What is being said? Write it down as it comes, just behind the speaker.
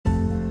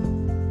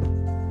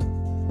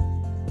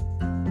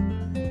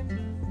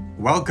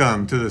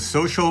Welcome to the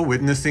Social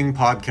Witnessing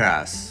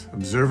Podcast,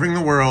 observing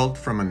the world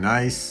from a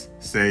nice,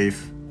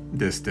 safe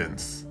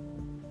distance.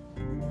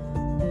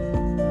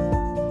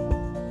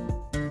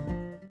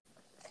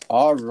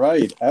 All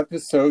right,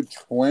 episode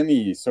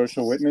 20,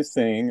 Social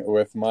Witnessing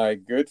with my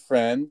good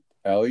friend,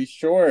 Ellie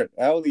Short.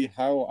 Ellie,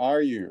 how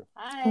are you?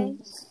 Hi.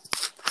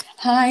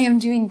 Hi, I'm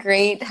doing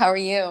great. How are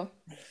you?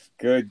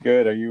 Good.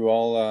 Are you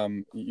all,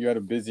 you had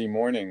a busy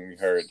morning, we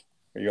heard.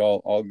 Are you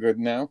all good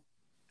now?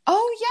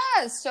 Oh,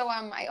 yeah. So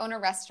I own a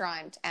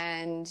restaurant,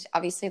 and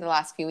obviously the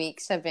last few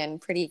weeks have been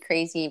pretty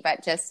crazy,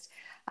 but just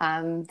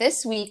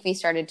this week we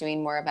started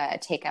doing more of a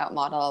takeout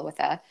model with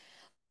a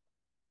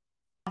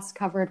glass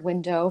covered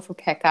window for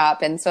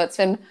pickup. And so it's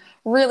been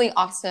really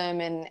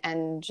awesome,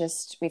 and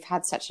just we've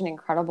had such an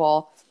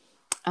incredible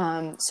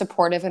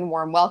supportive and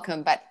warm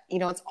welcome. But,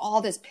 it's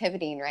all this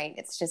pivoting, right?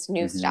 It's just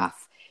new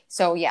stuff.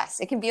 So yes,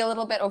 it can be a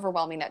little bit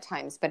overwhelming at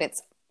times, but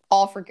it's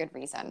all for good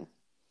reason.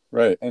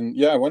 Right. And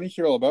yeah, I want to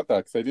hear all about that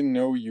because I didn't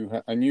know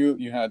I knew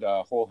you had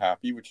Whole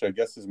Happy, which I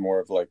guess is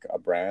more of like a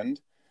brand.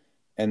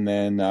 And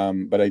then,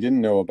 but I didn't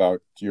know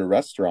about your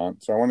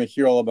restaurant. So I want to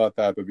hear all about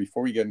that. But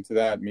before we get into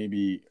that,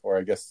 maybe, or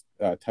I guess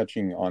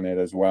touching on it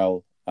as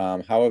well,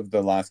 how have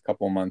the last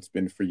couple of months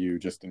been for you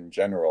just in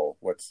general?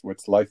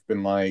 What's life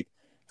been like?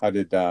 How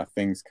did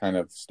things kind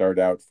of start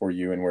out for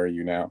you, and where are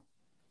you now?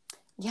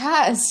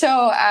 Yeah.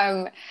 So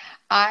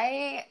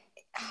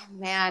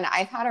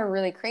I've had a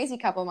really crazy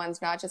couple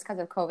months, not just because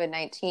of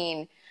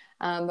COVID-19,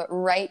 but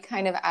right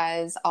kind of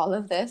as all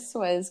of this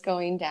was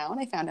going down,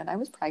 I found out I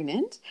was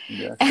pregnant.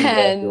 Yeah,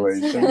 And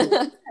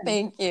congratulations.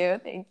 thank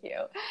you.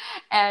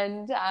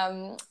 And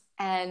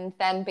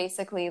then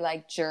basically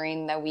like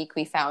during the week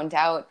we found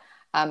out,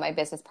 my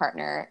business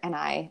partner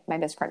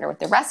with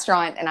the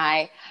restaurant and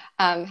I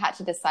had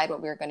to decide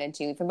what we were going to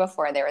do even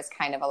before there was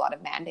kind of a lot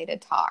of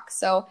mandated talk.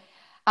 So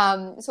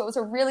it was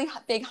a really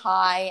big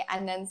high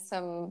and then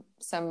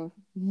some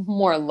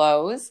more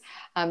lows,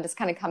 just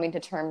kind of coming to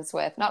terms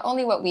with not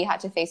only what we had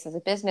to face as a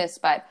business,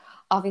 but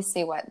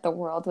obviously what the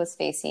world was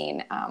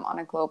facing on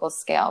a global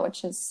scale,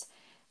 which is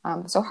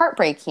so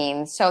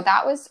heartbreaking. So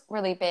that was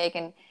really big.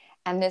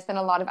 And there's been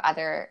a lot of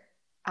other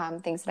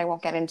things that I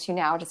won't get into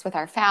now, just with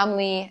our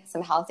family,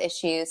 some health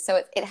issues.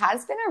 So it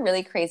has been a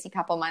really crazy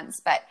couple months,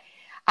 but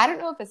I don't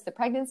know if it's the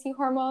pregnancy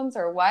hormones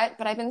or what,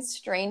 but I've been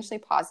strangely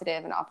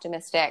positive and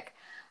optimistic.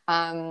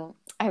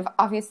 I've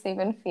obviously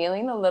been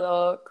feeling a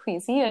little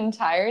queasy and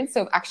tired.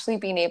 So actually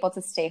being able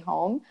to stay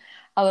home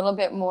a little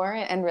bit more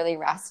and really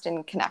rest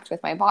and connect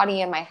with my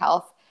body and my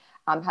health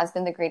has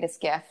been the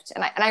greatest gift.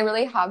 And I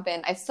really have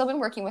been. I've still been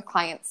working with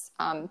clients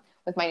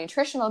with my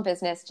nutritional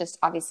business, just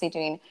obviously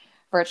doing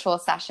virtual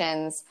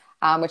sessions,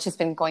 which has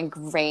been going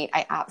great.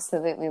 I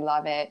absolutely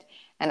love it.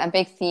 And a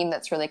big theme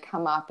that's really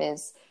come up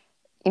is,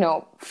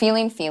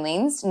 feeling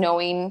feelings,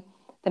 knowing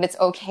that it's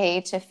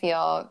okay to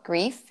feel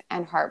grief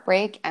and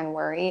heartbreak and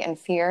worry and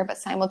fear, but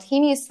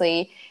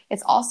simultaneously,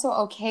 it's also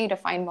okay to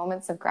find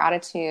moments of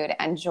gratitude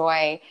and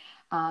joy,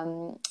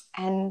 and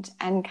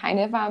kind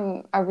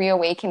of a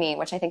reawakening,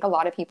 which I think a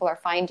lot of people are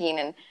finding.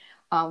 And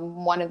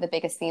one of the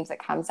biggest themes that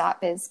comes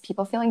up is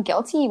people feeling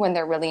guilty when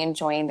they're really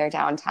enjoying their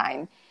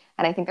downtime.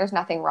 And I think there's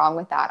nothing wrong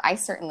with that. I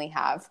certainly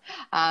have.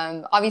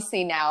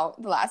 Obviously now,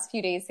 the last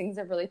few days, things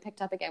have really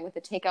picked up again with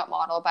the takeout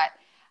model, but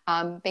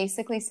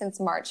basically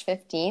since March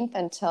 15th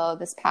until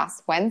this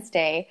past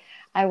Wednesday,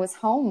 I was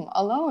home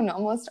alone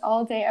almost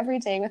all day, every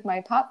day with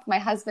my pup. My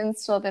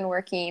husband's still been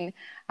working.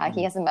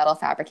 He has a metal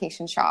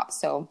fabrication shop,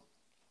 so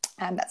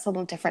that's a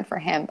little different for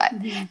him. But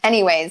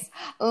anyways,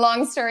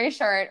 long story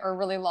short, or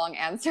really long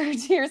answer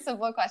to your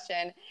simple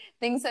question,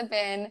 things have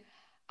been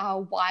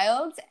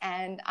wild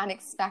and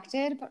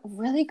unexpected, but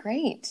really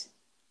great.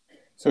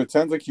 So it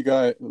sounds like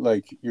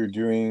you're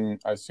doing,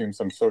 I assume,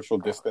 some social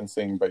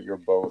distancing, but you're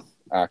both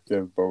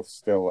active, both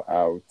still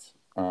out.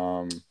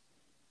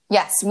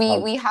 Yes,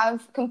 we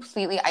have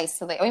completely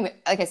isolated. I mean,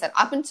 like I said,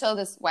 up until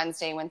this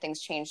Wednesday when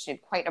things changed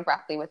quite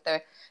abruptly with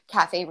the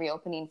cafe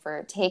reopening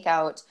for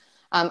takeout,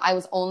 I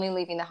was only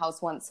leaving the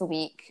house once a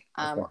week,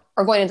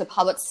 or going into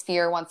public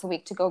sphere once a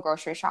week to go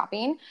grocery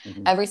shopping.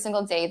 Every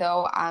single day,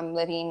 though, I'm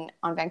living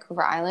on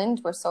Vancouver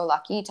Island. We're so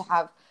lucky to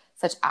have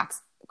such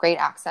great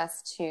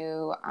access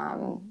to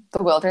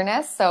the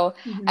wilderness. So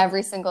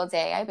every single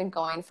day I've been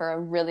going for a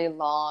really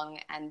long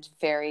and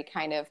very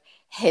kind of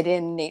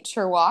hidden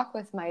nature walk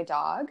with my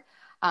dog,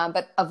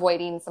 but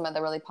avoiding some of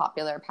the really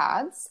popular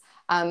paths.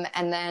 And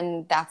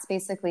then that's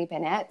basically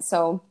been it.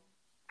 So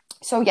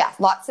yeah,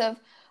 lots of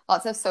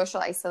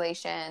social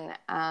isolation,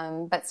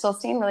 but still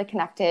staying really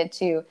connected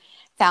to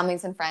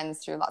families and friends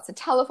through lots of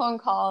telephone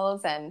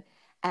calls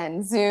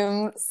and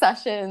Zoom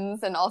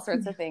sessions and all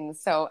sorts of things.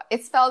 So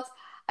it's felt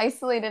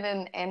isolated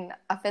in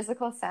a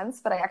physical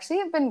sense, but I actually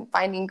have been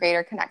finding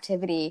greater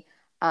connectivity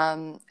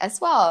as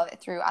well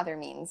through other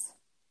means.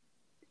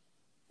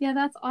 Yeah,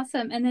 that's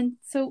awesome. And then,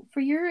 so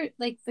for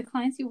the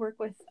clients you work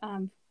with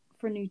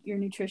for your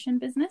nutrition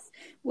business,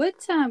 what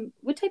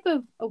type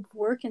of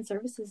work and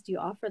services do you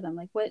offer them?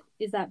 Like, what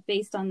is that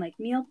based on, like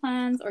meal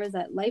plans, or is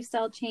that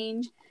lifestyle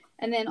change?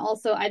 And then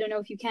also, I don't know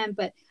if you can,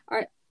 but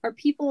are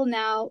people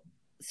now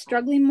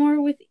struggling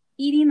more with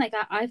eating? Like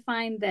I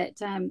find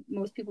that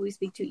most people we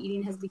speak to,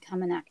 eating has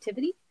become an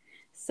activity.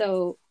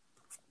 So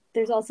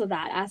there's also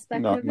that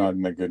aspect of it. Not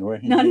in a good way.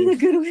 Not in a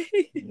good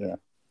way. Yeah.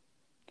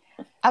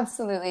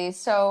 Absolutely.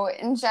 So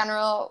in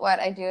general, what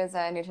I do as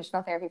a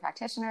nutritional therapy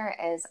practitioner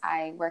is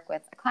I work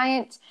with a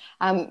client.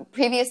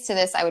 Previous to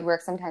this, I would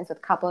work sometimes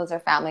with couples or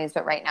families,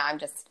 but right now I'm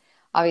just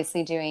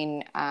obviously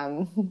doing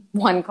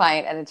one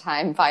client at a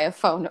time via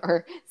phone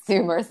or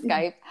Zoom or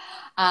Skype.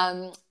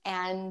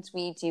 And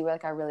we do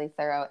like a really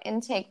thorough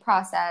intake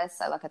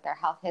process. I look at their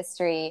health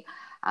history,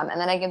 and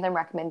then I give them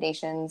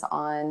recommendations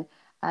on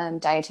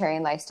dietary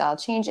and lifestyle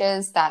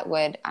changes that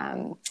would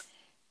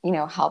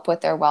help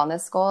with their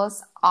wellness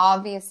goals.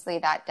 Obviously,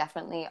 that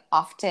definitely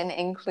often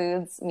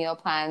includes meal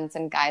plans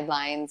and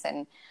guidelines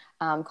and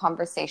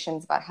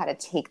conversations about how to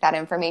take that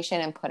information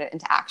and put it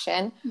into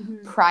action.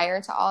 Mm-hmm. Prior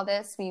to all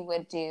this, we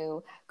would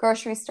do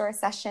grocery store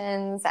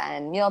sessions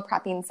and meal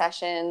prepping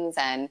sessions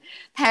and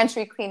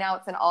pantry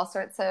cleanouts and all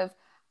sorts of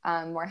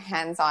more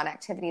hands-on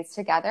activities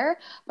together.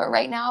 But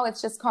right now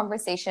it's just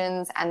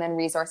conversations and then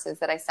resources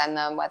that I send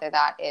them, whether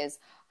that is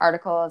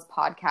articles,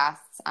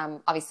 podcasts,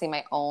 obviously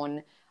my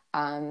own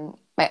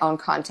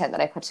content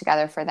that I put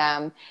together for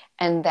them.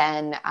 And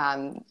then,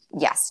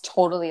 yes,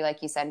 totally,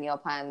 like you said, meal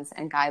plans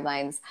and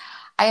guidelines.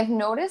 I have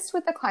noticed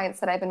with the clients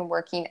that I've been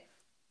working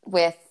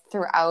with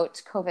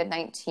throughout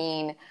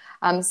COVID-19,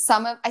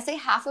 I say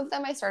half of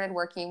them I started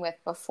working with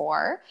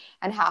before,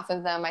 and half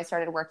of them I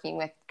started working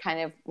with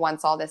kind of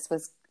once all this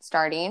was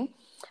starting.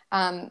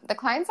 The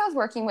clients I was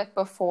working with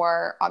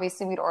before,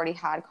 obviously we'd already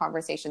had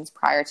conversations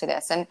prior to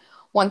this. And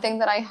one thing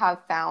that I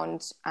have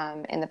found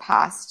in the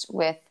past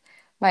with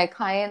my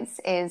clients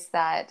is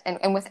that,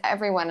 and with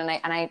everyone, and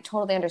I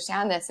totally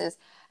understand this, is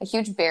a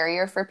huge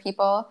barrier for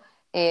people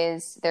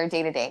is their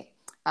day-to-day,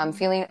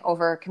 feeling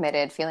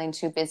overcommitted, feeling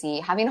too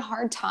busy, having a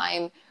hard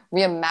time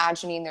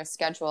reimagining their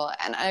schedule.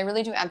 And I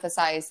really do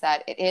emphasize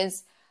that it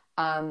is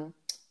a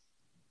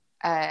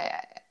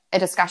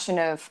discussion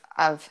of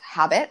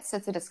habits.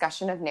 It's a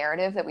discussion of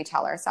narrative that we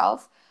tell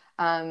ourselves.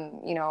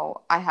 I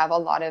have a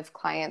lot of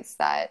clients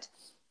that,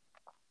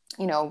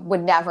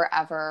 would never,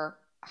 ever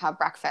have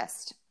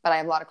breakfast. But I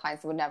have a lot of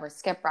clients that would never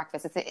skip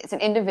breakfast. It's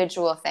an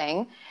individual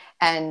thing.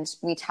 And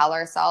we tell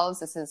ourselves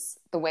this is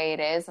the way it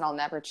is and I'll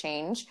never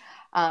change.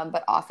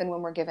 But often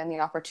when we're given the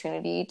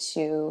opportunity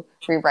to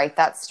rewrite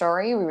that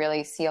story, we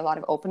really see a lot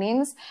of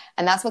openings.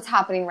 And that's what's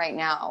happening right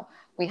now.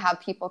 We have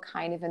people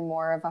kind of in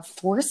more of a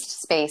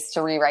forced space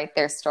to rewrite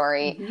their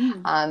story,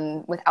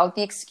 without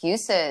the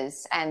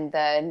excuses and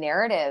the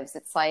narratives.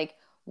 It's like,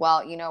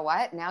 well, you know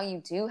what? Now you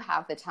do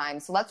have the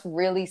time. So let's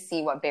really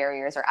see what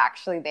barriers are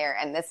actually there.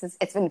 And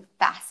it's been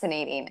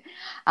fascinating.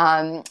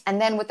 And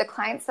then with the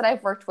clients that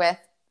I've worked with,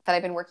 that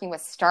I've been working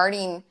with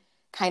starting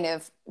kind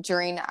of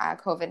during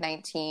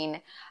COVID-19,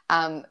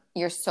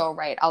 you're so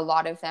right. A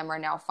lot of them are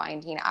now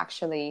finding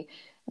actually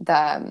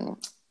the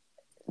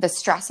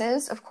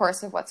stresses, of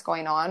course, of what's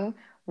going on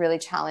really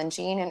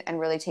challenging and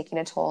really taking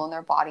a toll on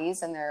their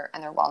bodies and their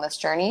wellness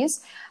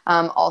journeys.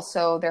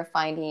 Also, they're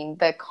finding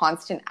the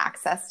constant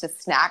access to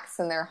snacks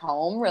in their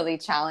home really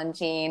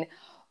challenging,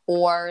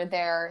 or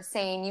they're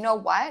saying, you know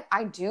what,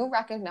 I do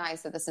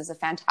recognize that this is a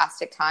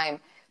fantastic time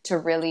to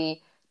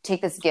really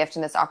take this gift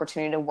and this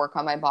opportunity to work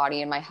on my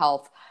body and my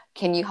health.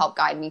 Can you help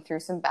guide me through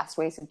some best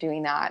ways of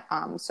doing that,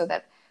 so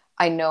that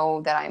I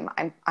know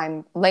that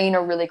I'm laying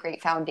a really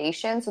great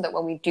foundation so that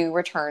when we do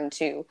return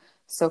to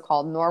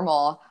so-called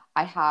normal,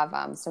 I have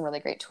some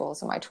really great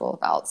tools in my tool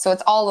belt. So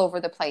it's all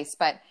over the place,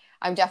 but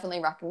I'm definitely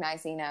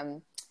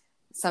recognizing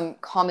some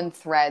common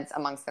threads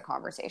amongst the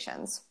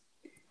conversations.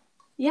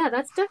 Yeah,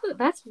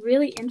 that's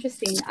really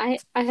interesting. I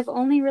have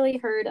only really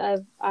heard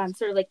of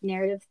sort of like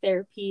narrative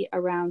therapy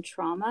around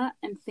trauma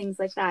and things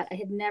like that. I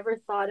had never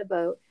thought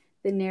about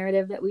the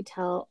narrative that we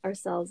tell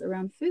ourselves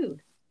around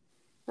food.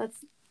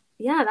 That's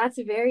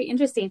very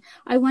interesting.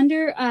 I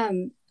wonder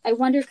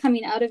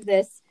coming out of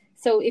this,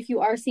 so if you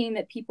are seeing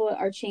that people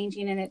are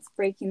changing and it's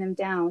breaking them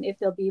down, if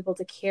they'll be able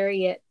to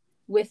carry it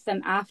with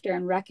them after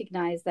and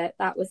recognize that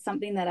that was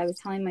something that I was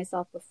telling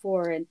myself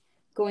before, and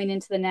going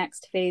into the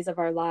next phase of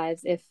our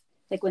lives, if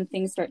like when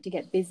things start to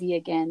get busy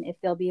again, if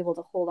they'll be able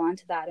to hold on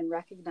to that and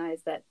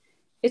recognize that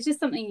it's just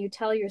something you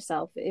tell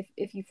yourself.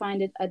 If you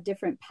find it a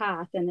different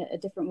path and a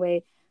different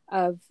way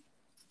of,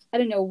 I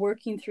don't know,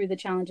 working through the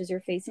challenges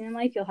you're facing in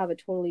life, you'll have a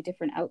totally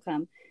different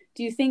outcome.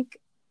 Do you think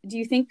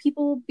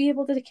people will be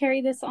able to carry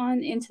this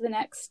on into the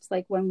next,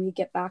 like when we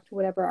get back to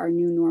whatever our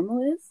new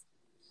normal is?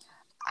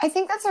 I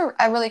think that's a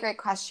really great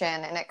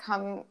question. And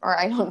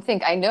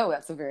I know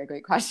that's a very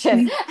great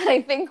question. And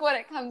I think what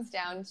it comes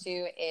down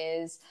to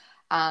is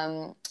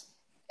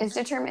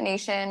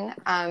determination.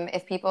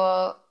 If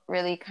people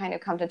really kind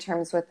of come to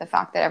terms with the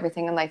fact that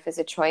everything in life is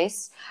a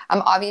choice.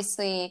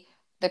 Obviously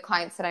the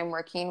clients that I'm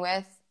working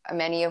with,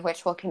 many of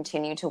which will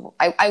continue to,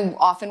 I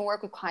often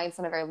work with clients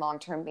on a very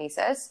long-term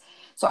basis.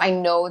 So I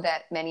know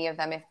that many of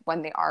them,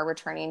 when they are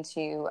returning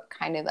to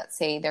kind of, let's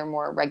say, their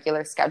more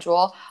regular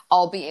schedule,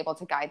 I'll be able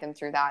to guide them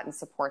through that and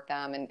support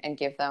them and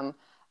give them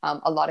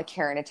a lot of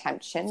care and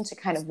attention to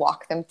kind of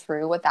walk them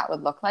through what that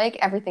would look like.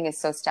 Everything is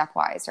so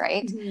stepwise,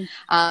 right?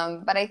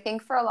 Mm-hmm. But I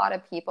think for a lot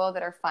of people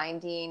that are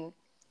finding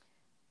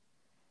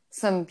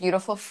some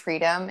beautiful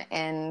freedom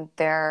in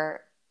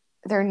their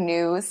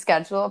new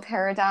schedule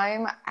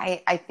paradigm,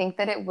 I think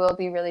that it will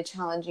be really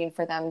challenging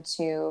for them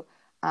to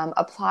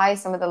apply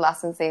some of the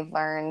lessons they've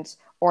learned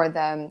or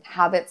the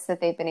habits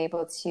that they've been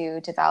able to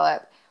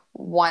develop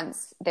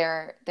once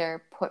they're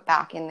put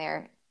back in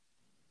their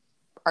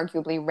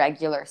arguably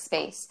regular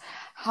space.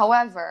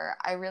 However,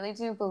 I really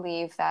do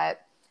believe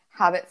that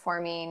habit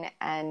forming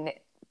and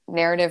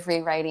narrative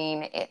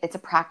rewriting, it's a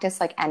practice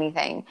like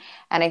anything.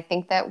 And I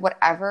think that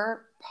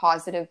whatever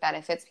positive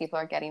benefits people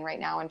are getting right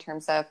now in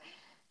terms of,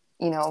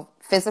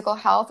 physical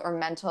health or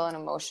mental and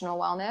emotional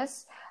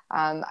wellness,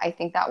 I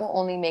think that will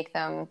only make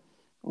them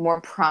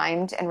more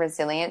primed and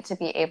resilient to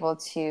be able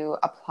to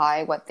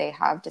apply what they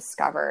have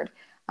discovered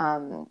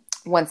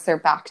once they're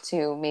back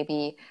to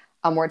maybe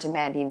a more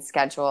demanding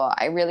schedule.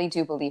 I really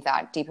do believe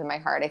that deep in my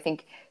heart. I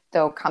think,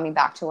 though, coming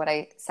back to what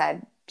I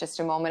said just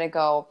a moment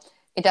ago,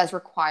 it does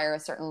require a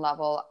certain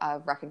level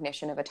of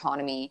recognition of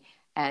autonomy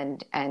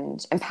and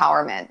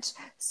empowerment.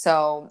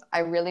 So I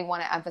really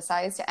want to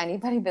emphasize to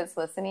anybody that's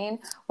listening,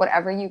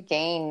 whatever you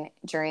gain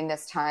during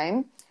this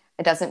time,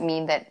 it doesn't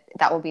mean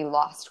that will be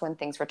lost when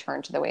things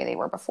return to the way they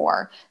were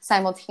before.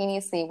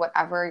 Simultaneously,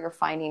 whatever you're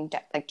finding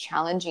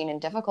challenging and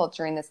difficult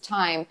during this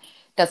time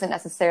doesn't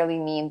necessarily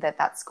mean that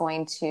that's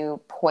going to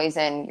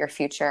poison your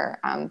future.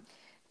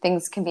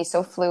 Things can be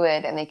so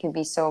fluid and they can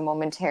be so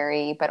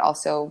momentary, but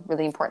also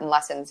really important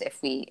lessons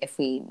if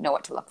we know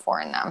what to look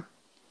for in them.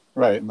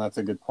 Right. And that's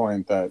a good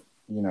point that,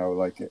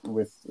 like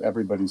with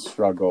everybody's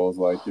struggles,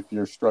 like if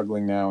you're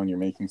struggling now and you're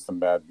making some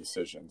bad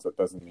decisions, that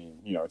doesn't mean,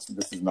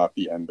 this is not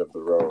the end of the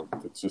road.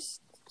 It's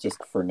just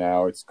for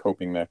now, it's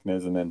coping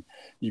mechanism. And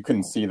you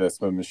couldn't see this,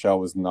 but Michelle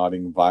was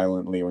nodding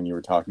violently when you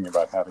were talking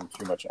about having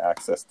too much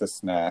access to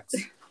snacks.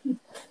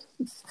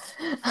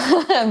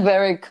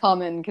 Very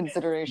common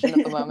consideration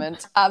at the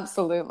moment.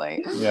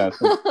 Absolutely. Yeah,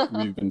 so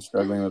we've been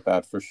struggling with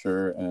that for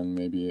sure, and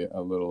maybe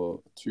a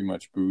little too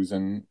much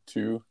boozing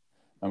too,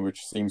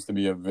 which seems to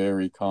be a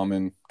very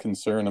common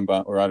concern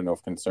about, or I don't know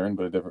if concern,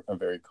 but a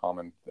very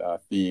common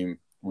theme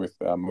with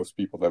most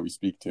people that we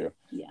speak to.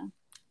 Yeah.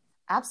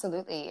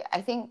 Absolutely.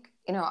 I think,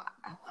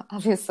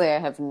 obviously I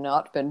have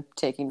not been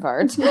taking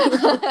part.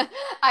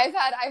 I've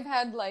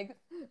had like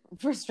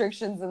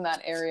restrictions in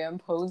that area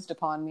imposed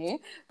upon me,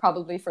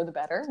 probably for the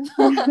better.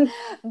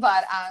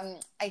 But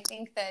I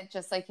think that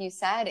just like you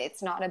said,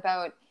 it's not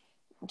about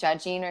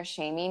judging or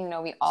shaming.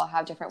 We all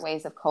have different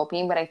ways of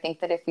coping, but I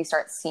think that if we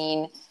start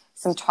seeing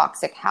some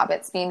toxic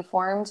habits being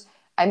formed,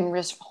 I'm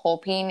just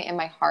hoping in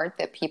my heart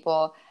that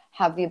people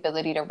have the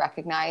ability to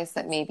recognize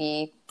that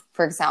maybe,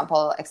 for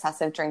example,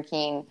 excessive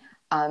drinking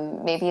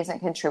maybe isn't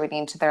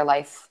contributing to their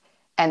life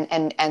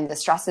and the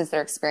stresses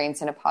they're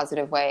experiencing in a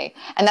positive way.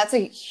 And that's a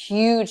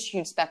huge,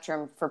 huge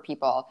spectrum for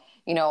people.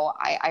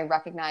 I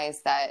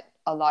recognize that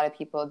a lot of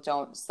people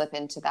don't slip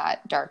into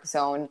that dark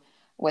zone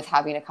with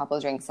having a couple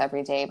of drinks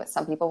every day, but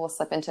some people will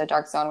slip into a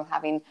dark zone with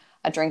having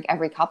a drink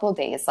every couple of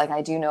days. Like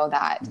I do know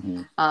that.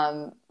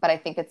 Mm-hmm. But I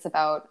think it's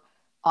about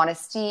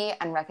honesty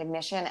and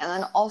recognition. And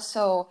then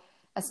also,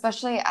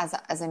 especially as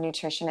a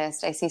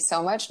nutritionist, I see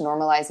so much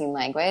normalizing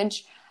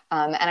language.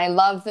 And I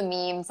love the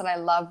memes and I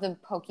love the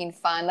poking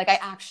fun. Like I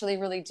actually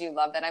really do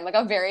love that. I'm like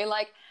a very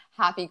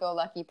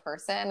happy-go-lucky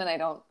person and I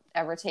don't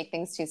ever take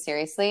things too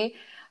seriously.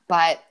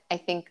 But I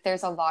think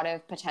there's a lot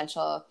of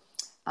potential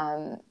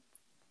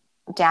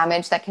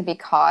damage that can be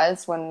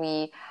caused when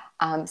we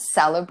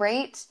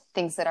celebrate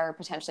things that are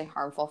potentially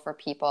harmful for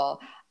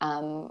people,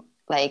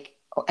 like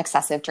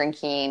excessive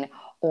drinking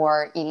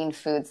or eating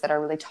foods that are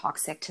really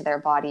toxic to their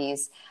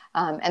bodies.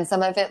 And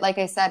some of it, like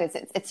I said,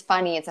 it's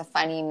funny. It's a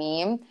funny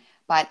meme.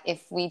 But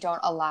if we don't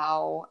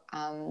allow,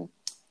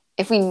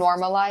 if we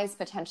normalize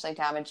potentially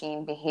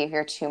damaging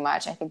behavior too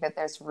much, I think that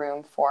there's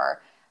room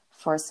for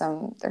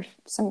some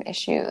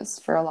issues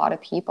for a lot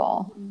of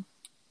people.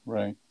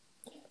 Right.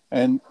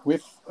 And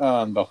with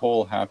the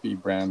whole Happy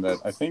brand that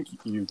I think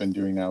you've been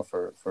doing now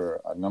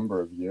for a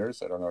number of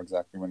years, I don't know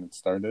exactly when it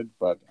started,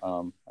 but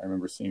I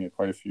remember seeing it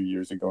quite a few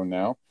years ago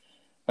now.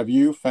 Have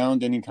you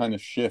found any kind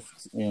of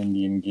shift in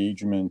the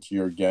engagement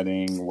you're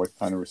getting? What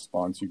kind of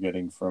response you're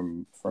getting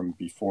from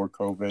before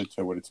COVID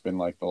to what it's been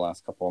like the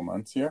last couple of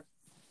months here?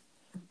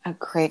 A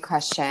great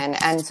question.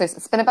 And so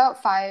it's been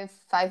about five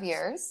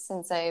years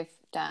since I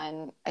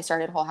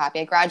started Whole Happy.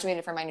 I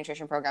graduated from my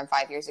nutrition program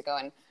 5 years ago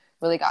and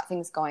really got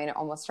things going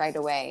almost right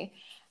away.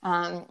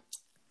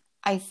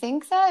 I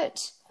think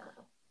that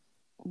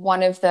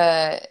one of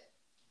the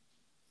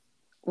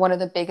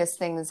biggest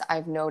things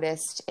I've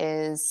noticed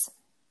is,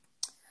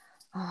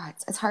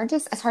 it's hard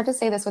to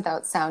say this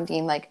without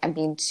sounding like I'm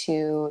being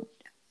too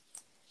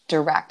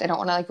direct. I don't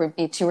want to like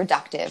be too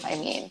reductive. I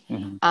mean,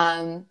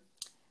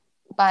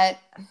 but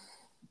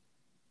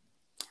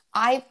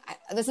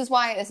this is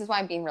why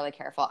I'm being really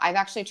careful. I've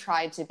actually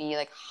tried to be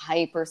like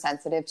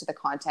hypersensitive to the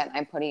content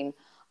I'm putting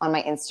on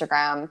my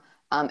Instagram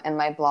and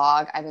my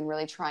blog. I've been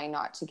really trying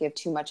not to give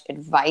too much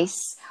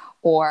advice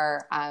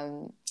or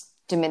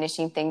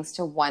diminishing things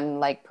to one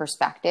like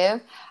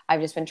perspective. I've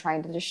just been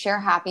trying to just share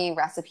happy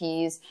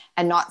recipes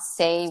and not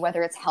say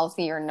whether it's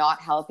healthy or not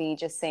healthy,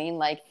 just saying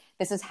like,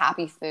 this is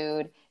happy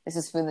food. This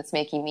is food that's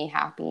making me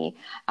happy.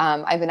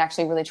 I've been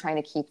actually really trying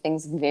to keep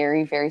things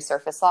very, very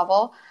surface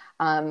level.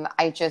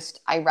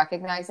 I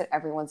recognize that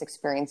everyone's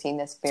experiencing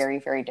this very,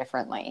 very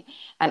differently.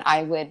 And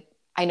I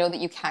know that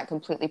you can't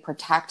completely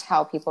protect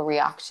how people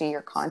react to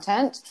your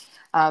content.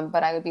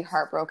 But I would be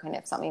heartbroken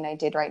if something I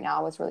did right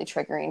now was really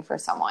triggering for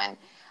someone.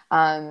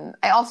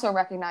 I also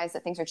recognize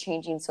that things are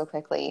changing so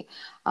quickly.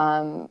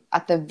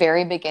 At the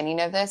very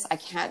beginning of this, I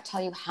can't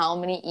tell you how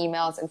many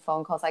emails and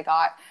phone calls I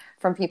got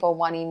from people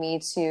wanting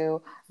me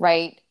to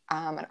write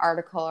an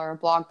article or a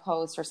blog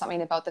post or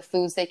something about the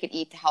foods they could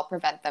eat to help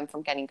prevent them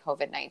from getting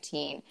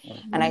COVID-19.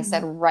 And I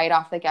said right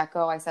off the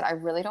get-go, I said, I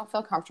really don't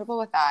feel comfortable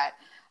with that.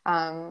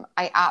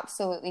 I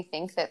absolutely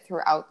think that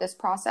throughout this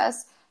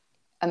process,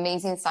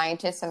 amazing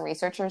scientists and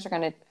researchers are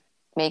going to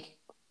make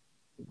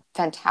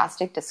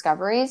fantastic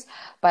discoveries,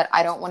 but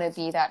I don't want to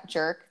be that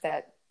jerk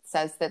that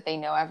says that they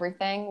know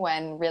everything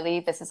when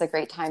really this is a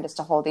great time just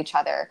to hold each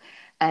other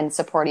and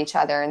support each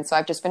other. And so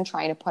I've just been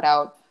trying to put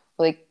out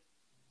really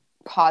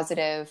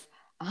positive,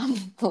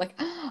 like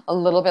a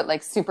little bit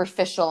like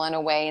superficial in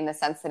a way, in the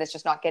sense that it's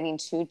just not getting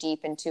too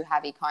deep and too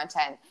heavy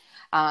content.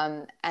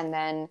 And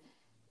then,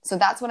 so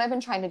that's what I've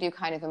been trying to do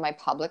kind of in my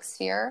public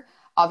sphere.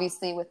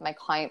 Obviously, with my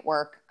client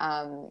work,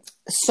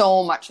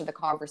 so much of the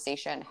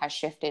conversation has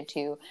shifted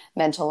to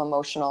mental,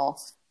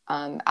 emotional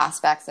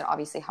aspects, and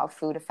obviously how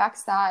food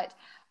affects that.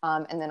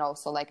 And then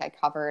also, like I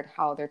covered,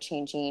 how they're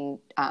changing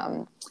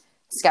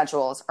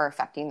schedules are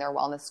affecting their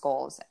wellness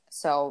goals.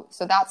 So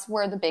that's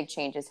where the big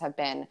changes have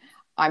been.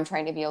 I'm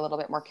trying to be a little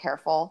bit more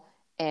careful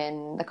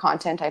in the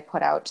content I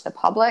put out to the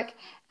public.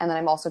 And then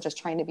I'm also just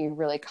trying to be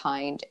really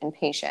kind and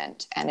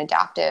patient and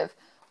adaptive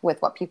with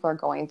what people are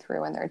going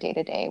through in their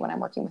day-to-day when I'm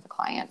working with a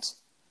client.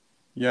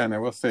 Yeah, and I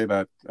will say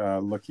that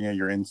looking at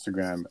your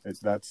Instagram,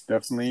 that's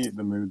definitely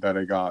the mood that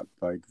I got,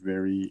 like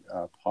very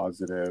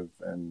positive,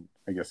 and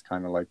I guess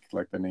kind of like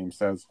the name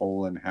says,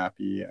 whole and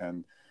happy.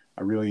 And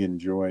I really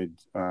enjoyed,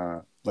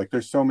 like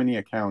there's so many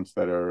accounts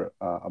that are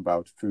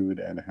about food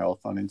and health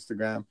on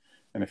Instagram.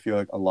 And I feel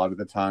like a lot of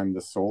the time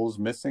the soul's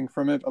missing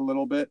from it a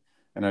little bit.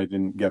 And I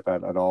didn't get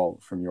that at all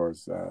from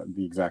yours,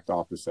 the exact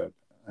opposite.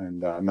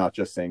 And I'm not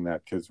just saying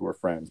that because we're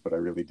friends, but I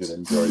really did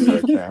enjoy your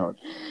account.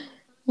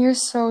 You're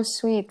so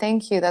sweet.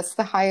 Thank you. That's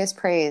the highest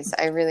praise.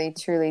 I really,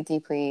 truly,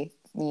 deeply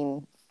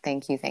mean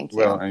thank you. Thank you.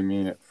 Well, I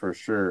mean it for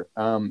sure.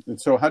 And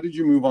so how did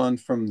you move on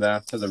from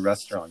that to the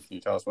restaurant? Can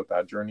you tell us what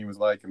that journey was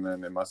like? And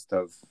then it must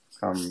have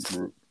come,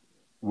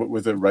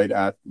 was it right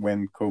at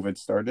when COVID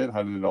started?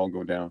 How did it all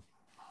go down?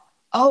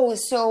 Oh,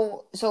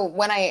 so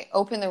when I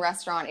opened the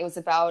restaurant, it was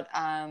about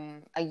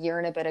a year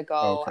and a bit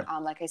ago. Okay.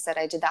 Like I said,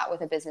 I did that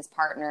with a business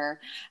partner.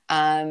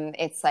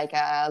 It's like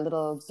a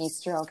little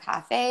bistro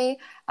cafe.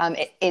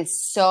 It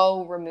is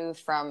so removed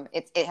from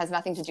it. It has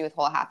nothing to do with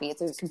Whole Happy.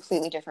 It's a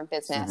completely different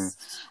business.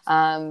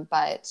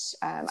 But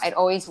I'd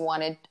always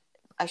wanted.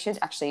 I should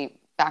actually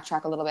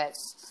backtrack a little bit.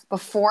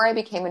 Before I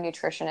became a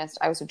nutritionist,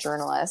 I was a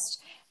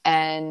journalist,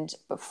 and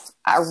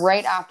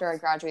right after I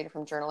graduated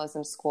from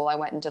journalism school, I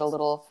went and did a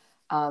little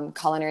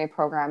culinary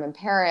program in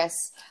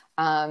Paris,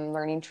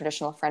 learning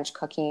traditional French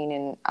cooking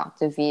in Art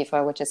de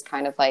Vivre, which is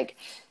kind of like,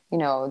 you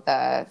know,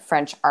 the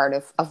French art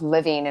of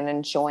living and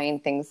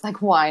enjoying things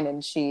like wine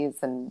and cheese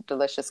and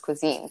delicious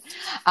cuisine.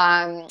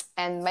 And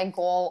my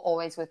goal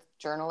always with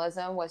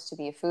journalism was to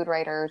be a food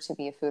writer, to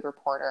be a food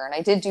reporter. And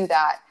I did do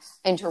that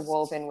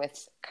interwoven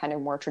with kind of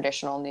more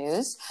traditional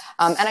news.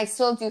 And I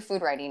still do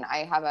food writing. I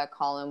have a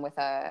column with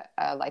a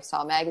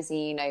lifestyle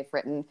magazine. I've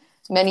written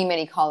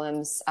many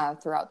columns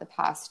throughout the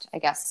past, I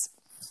guess,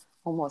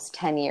 almost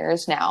 10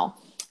 years now.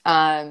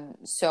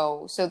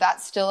 So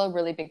that's still a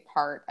really big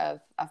part of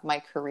my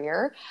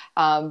career.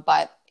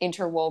 But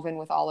interwoven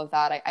with all of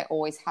that, I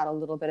always had a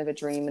little bit of a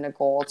dream and a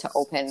goal to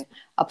open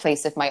a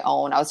place of my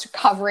own. I was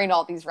covering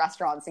all these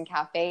restaurants and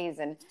cafes,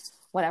 and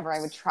whenever I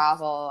would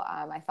travel,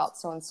 I felt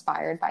so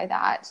inspired by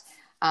that.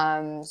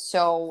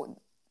 So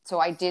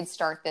I did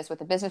start this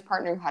with a business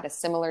partner who had a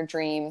similar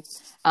dream,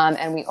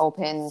 and we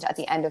opened at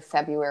the end of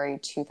February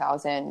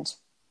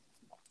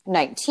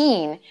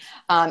 2019,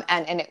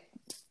 and it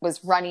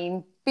was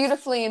running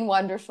beautifully and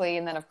wonderfully.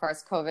 And then, of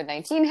course,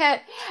 COVID-19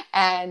 hit,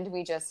 and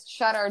we just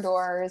shut our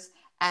doors,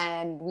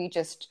 and we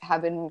just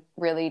have been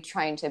really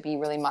trying to be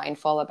really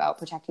mindful about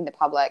protecting the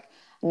public,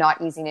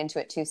 not easing into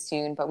it too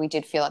soon. But we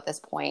did feel at this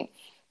point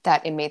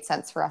that it made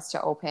sense for us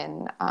to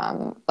open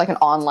like an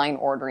online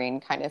ordering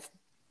kind of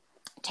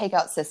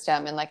takeout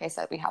system. And like I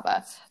said, we have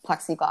a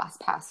plexiglass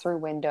pass-through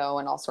window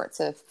and all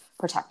sorts of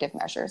protective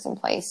measures in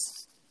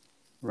place.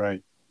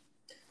 Right.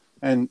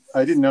 And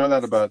I didn't know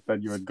that about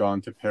that you had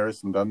gone to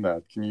Paris and done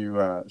that. Can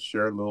you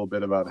share a little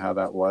bit about how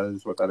that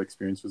was, what that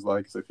experience was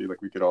like? Because I feel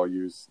like we could all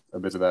use a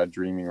bit of that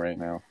dreaming right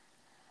now.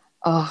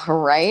 Oh,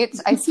 right.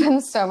 I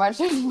spend so much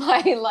of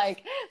my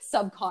like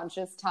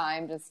subconscious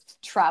time just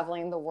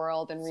traveling the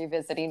world and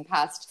revisiting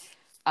past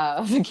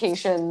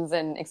vacations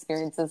and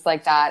experiences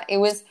like that. It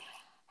was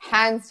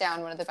hands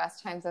down one of the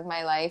best times of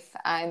my life.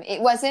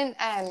 It wasn't,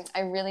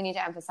 I really need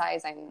to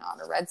emphasize, I'm not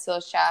a Red Seal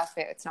chef.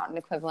 It's not an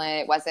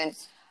equivalent. It wasn't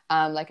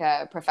like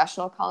a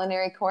professional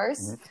culinary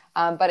course,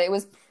 but it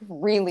was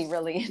really,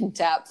 really in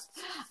depth,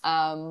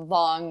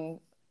 long,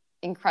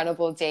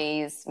 incredible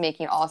days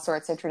making all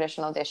sorts of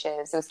traditional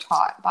dishes. It was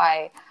taught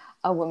by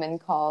a woman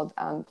called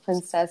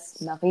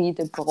Princess Marie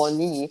de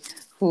Broglie,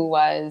 who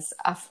was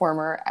a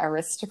former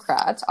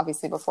aristocrat,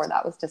 obviously before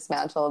that was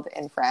dismantled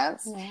in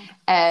France. Yeah.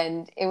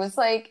 And it was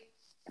like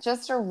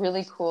just a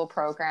really cool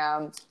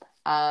program,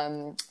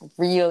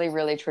 really,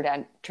 really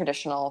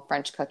traditional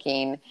French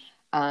cooking.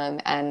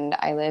 And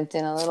I lived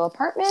in a little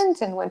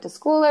apartment and went to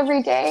school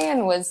every day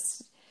and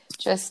was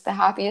just the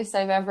happiest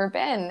I've ever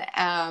been.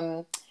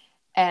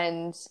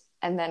 And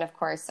then, of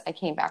course, I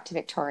came back to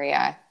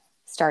Victoria,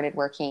 started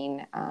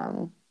working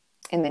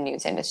in the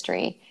news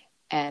industry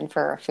and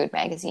for a food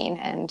magazine,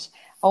 and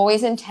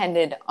always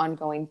intended on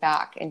going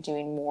back and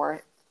doing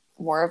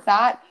more of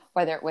that,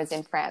 whether it was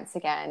in France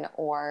again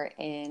or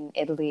in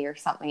Italy or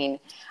something.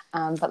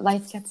 But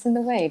life gets in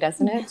the way,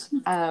 doesn't it?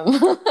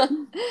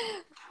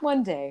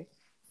 One day.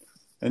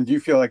 And do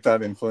you feel like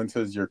that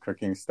influences your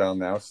cooking style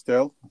now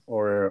still?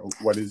 Or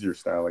what is your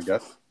style, I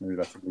guess? Maybe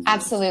that's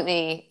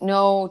absolutely.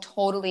 No,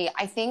 totally.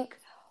 I think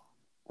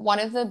one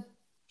of the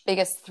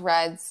biggest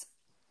threads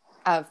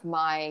of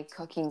my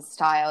cooking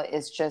style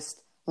is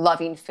just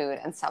loving food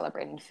and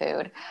celebrating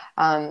food.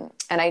 And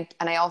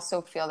I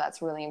also feel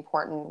that's really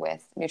important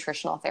with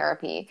nutritional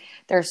therapy.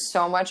 There's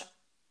so much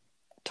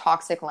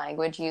toxic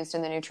language used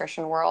in the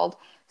nutrition world.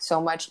 So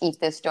much eat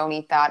this, don't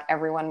eat that.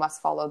 Everyone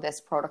must follow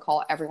this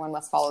protocol. Everyone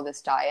must follow this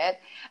diet.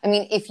 I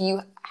mean, if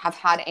you have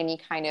had any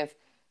kind of,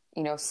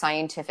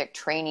 scientific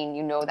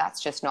training,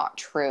 that's just not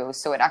true.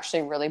 So it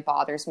actually really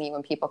bothers me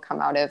when people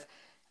come out of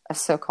a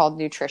so-called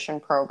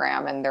nutrition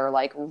program and they're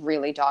like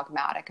really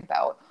dogmatic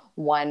about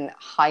one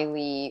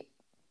highly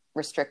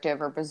restrictive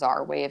or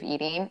bizarre way of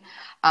eating.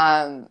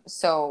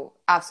 So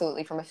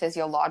absolutely, from a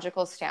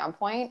physiological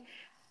standpoint,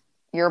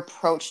 your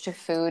approach to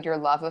food, your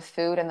love of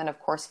food, and then of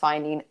course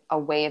finding a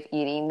way of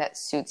eating that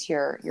suits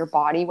your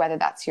body, whether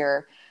that's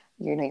your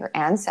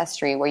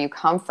ancestry, where you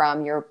come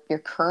from, your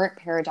current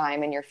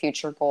paradigm and your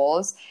future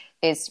goals,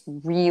 is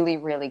really,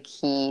 really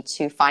key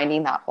to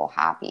finding that whole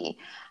happy.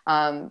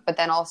 But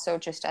then also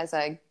just as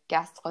a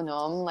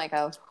gastronome, like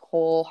a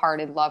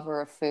wholehearted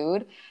lover of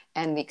food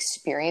and the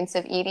experience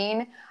of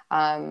eating,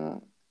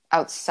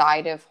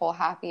 outside of whole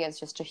happy as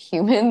just a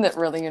human that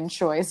really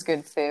enjoys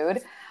good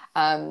food.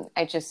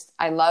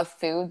 I love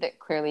food that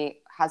clearly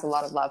has a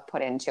lot of love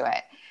put into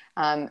it.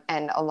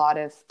 And a lot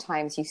of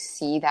times you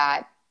see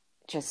that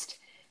just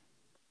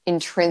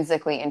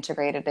intrinsically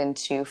integrated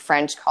into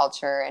French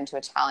culture, into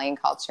Italian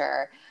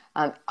culture.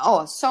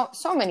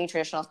 So many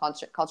traditional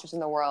cultures in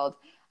the world.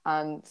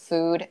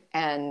 Food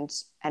and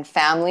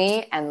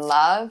family and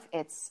love,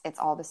 it's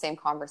all the same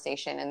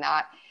conversation. And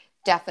that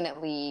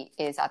definitely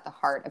is at the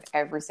heart of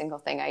every single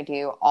thing I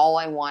do. All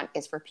I want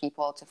is for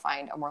people to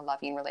find a more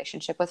loving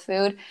relationship with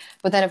food.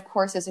 But then, of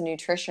course, as a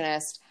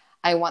nutritionist,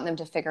 I want them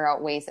to figure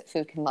out ways that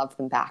food can love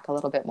them back a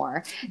little bit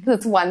more. Because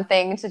it's one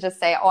thing to just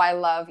say, I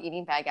love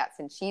eating baguettes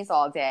and cheese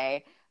all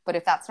day. But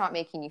if that's not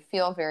making you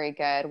feel very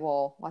good,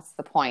 well, what's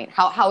the point?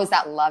 How is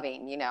that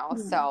loving,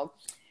 Mm-hmm.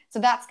 So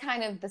that's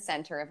kind of the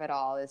center of it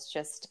all, is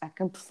just a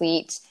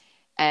complete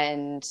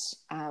and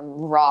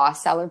raw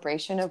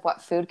celebration of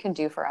what food can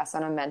do for us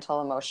on a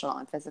mental, emotional,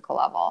 and physical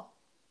level.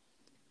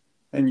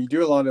 And you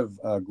do a lot of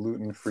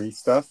gluten-free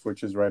stuff,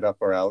 which is right up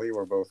our alley.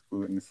 We're both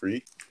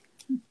gluten-free.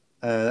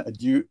 Have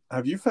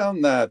you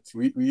found that,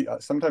 we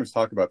sometimes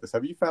talk about this,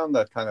 have you found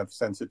that kind of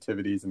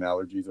sensitivities and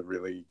allergies have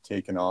really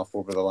taken off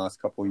over the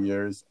last couple of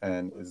years?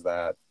 And is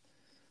that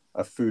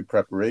a food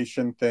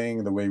preparation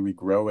thing, the way we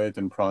grow it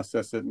and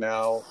process it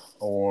now?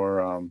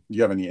 Or do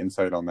you have any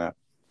insight on that?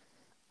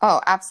 Oh,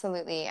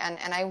 absolutely. And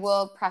I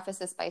will preface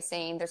this by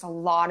saying there's a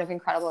lot of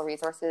incredible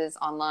resources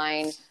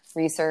online,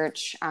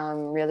 research,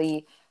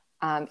 really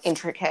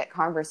intricate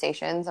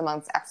conversations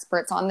amongst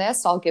experts on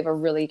this. So I'll give a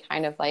really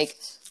kind of like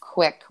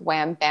quick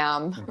wham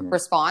bam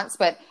response,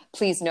 but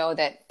please know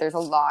that there's a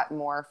lot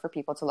more for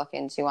people to look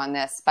into on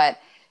this. But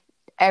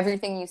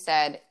everything you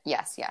said,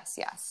 yes.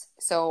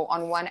 So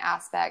on one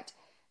aspect,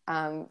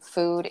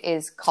 food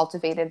is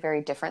cultivated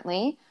very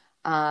differently.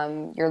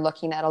 You're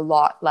looking at a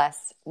lot less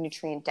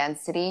nutrient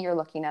density. You're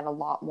looking at a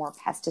lot more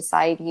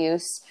pesticide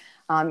use.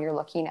 You're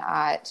looking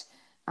at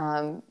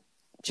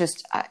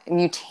just a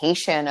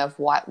mutation of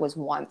what was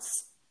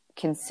once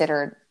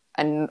considered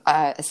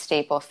a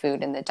staple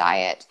food in the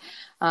diet.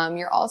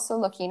 You're also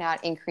looking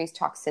at increased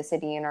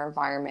toxicity in our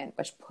environment,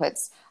 which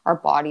puts our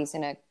bodies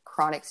in a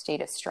chronic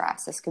state of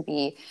stress. This could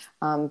be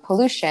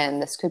pollution.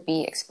 This could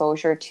be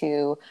exposure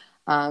to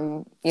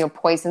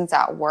poisons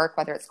at work,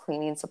 whether it's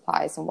cleaning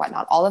supplies and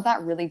whatnot, all of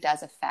that really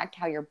does affect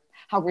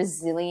how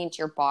resilient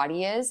your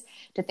body is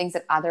to things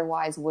that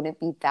otherwise wouldn't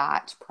be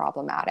that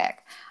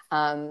problematic.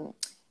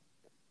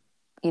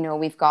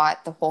 We've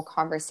got the whole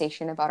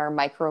conversation about our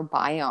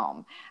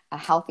microbiome. A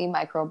healthy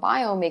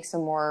microbiome makes a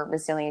more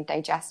resilient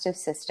digestive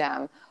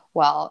system.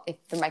 Well, if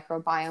the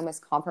microbiome is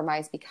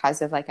compromised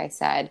because of, like I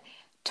said,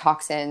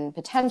 toxin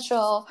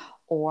potential,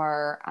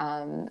 or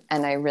and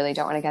I really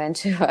don't want to get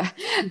into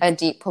a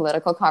deep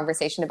political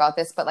conversation about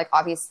this, but like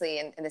obviously,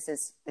 and this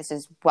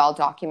is well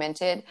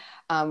documented,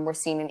 we're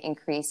seeing an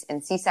increase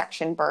in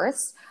C-section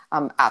births.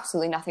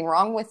 Absolutely nothing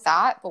wrong with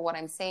that, but what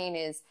I'm saying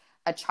is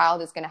a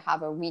child is going to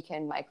have a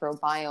weakened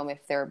microbiome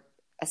if they're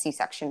a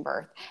C-section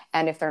birth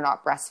and if they're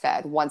not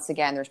breastfed. Once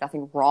again, there's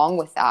nothing wrong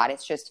with that.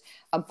 It's just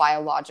a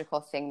biological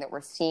thing that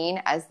we're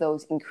seeing as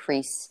those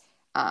increase.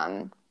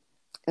 And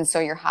so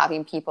you're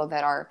having people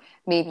that are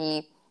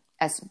maybe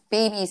as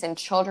babies and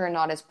children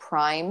not as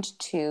primed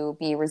to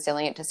be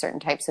resilient to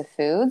certain types of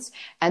foods.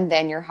 And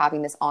then you're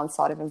having this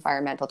onslaught of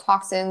environmental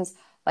toxins.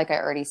 Like I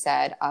already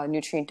said, a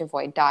nutrient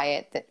devoid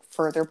diet that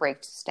further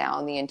breaks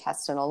down the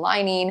intestinal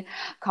lining,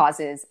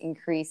 causes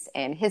increase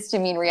in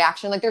histamine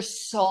reaction. Like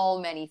there's so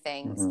many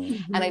things.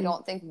 Mm-hmm. And I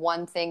don't think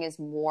one thing is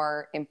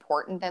more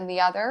important than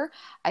the other.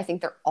 I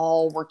think they're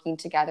all working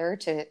together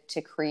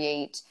to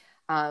create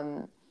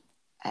an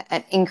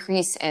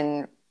increase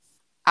in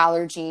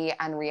allergy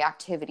and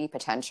reactivity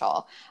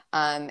potential.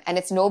 And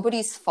it's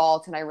nobody's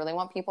fault. And I really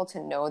want people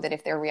to know that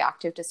if they're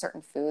reactive to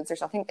certain foods,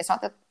 it's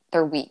not that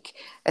they're weak.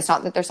 It's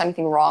not that there's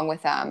anything wrong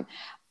with them.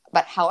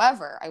 But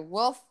however, I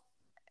will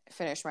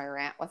finish my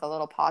rant with a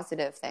little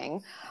positive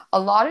thing. A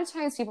lot of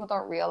times people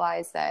don't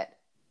realize that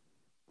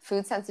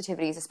food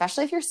sensitivities,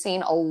 especially if you're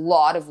seeing a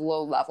lot of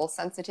low level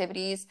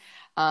sensitivities,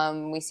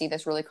 we see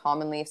this really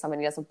commonly if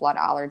somebody does a blood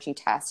allergy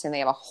test and they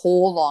have a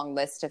whole long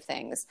list of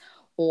things.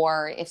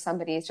 Or if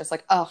somebody's just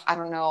like, oh, I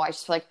don't know, I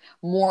just feel like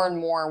more and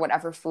more,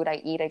 whatever food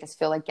I eat, I just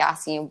feel like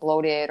gassy and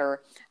bloated,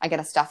 or I get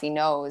a stuffy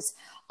nose.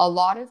 A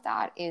lot of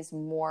that is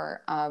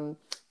more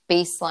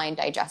baseline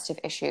digestive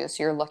issues.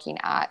 So you're looking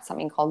at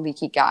something called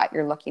leaky gut.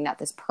 You're looking at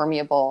this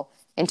permeable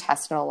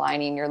intestinal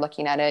lining. You're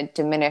looking at a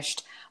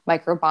diminished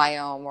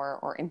microbiome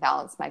or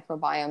imbalanced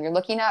microbiome. You're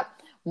looking at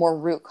more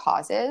root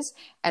causes.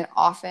 And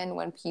often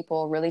when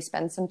people really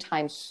spend some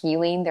time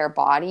healing their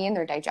body and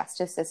their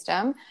digestive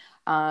system,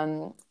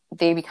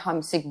 they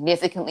become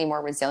significantly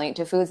more resilient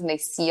to foods, and they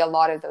see a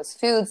lot of those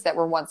foods that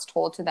were once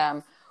told to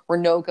them were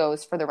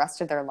no-goes for the rest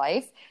of their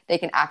life. They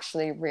can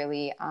actually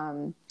really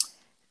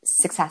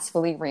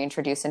successfully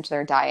reintroduce into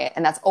their diet.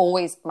 And that's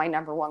always my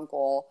number one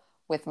goal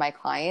with my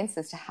clients,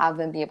 is to have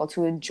them be able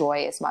to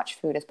enjoy as much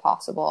food as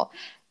possible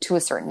to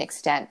a certain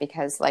extent,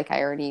 because like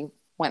I already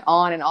went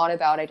on and on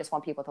about, I just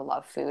want people to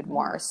love food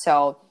more.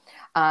 So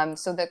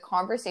the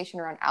conversation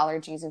around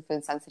allergies and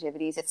food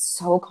sensitivities, it's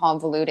so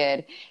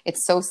convoluted,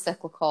 it's so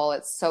cyclical,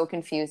 it's so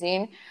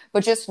confusing,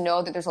 but just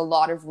know that there's a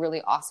lot of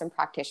really awesome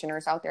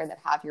practitioners out there that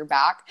have your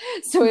back.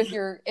 So if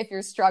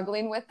you're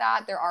struggling with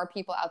that, there are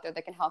people out there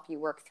that can help you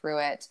work through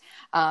it.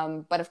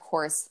 But of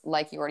course,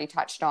 like you already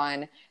touched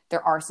on,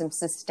 there are some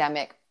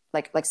systemic,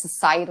 like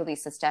societally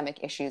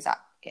systemic issues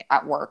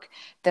at work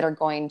that are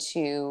going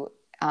to,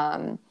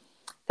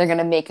 they're going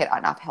to make it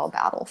an uphill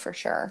battle for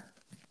sure.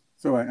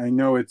 So I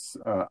know it's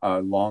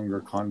a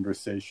longer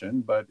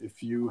conversation, but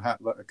if you have,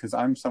 because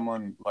I'm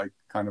someone like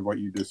kind of what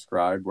you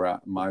described, where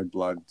my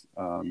blood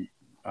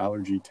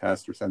allergy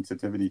test or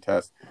sensitivity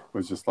test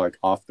was just like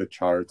off the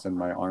charts, and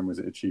my arm was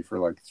itchy for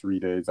like 3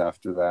 days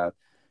after that.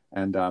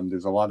 And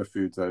there's a lot of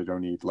foods that I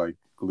don't eat, like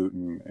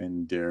gluten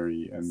and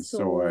dairy and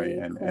soy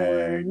and corn.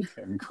 Egg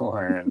and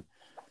corn.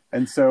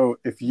 And so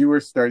if you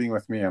were starting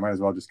with me, I might as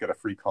well just get a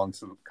free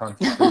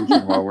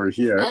consultation while we're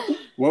here.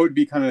 What would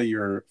be kind of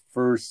your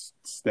first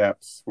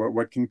steps?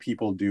 What can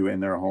people do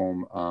in their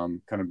home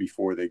kind of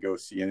before they go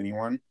see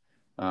anyone?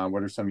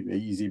 What are some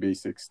easy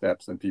basic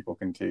steps that people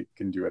can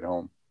do at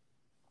home?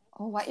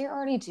 Oh, what you're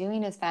already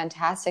doing is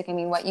fantastic. I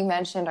mean, what you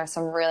mentioned are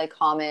some really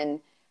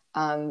common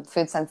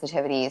food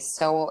sensitivities.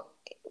 So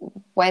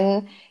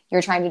when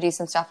you're trying to do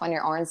some stuff on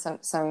your own,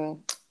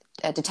 some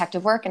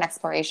detective work and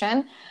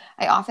exploration,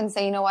 I often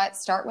say, you know what,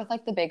 start with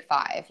like the big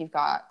five. You've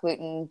got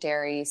gluten,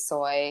 dairy,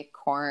 soy,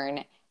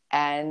 corn,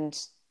 and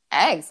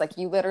eggs. Like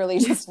you literally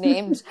just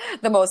named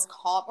the most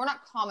or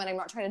not common. I'm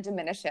not trying to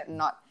diminish it.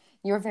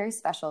 You're very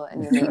special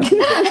and unique.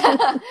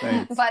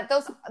 But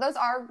those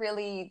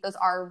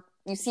are,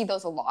 you see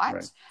those a lot.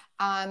 Right.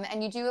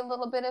 And you do a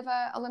little bit of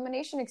a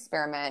elimination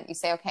experiment. You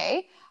say,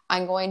 okay,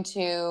 I'm going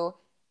to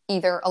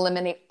either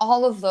eliminate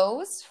all of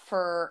those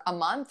for a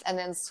month and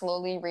then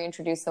slowly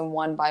reintroduce them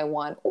one by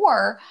one,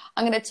 or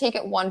I'm going to take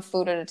it one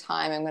food at a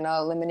time. I'm going to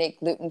eliminate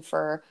gluten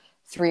for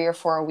 3 or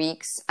 4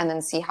 weeks and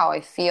then see how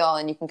I feel.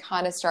 And you can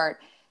kind of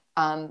start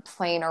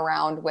playing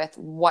around with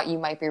what you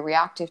might be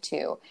reactive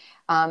to.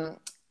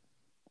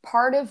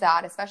 Part of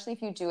that, especially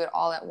if you do it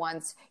all at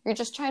once, you're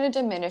just trying to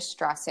diminish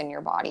stress in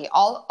your body.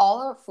 All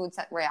a food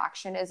set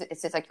reaction is,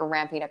 it's just like you're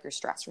ramping up your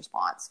stress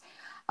response.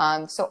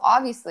 So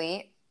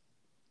obviously,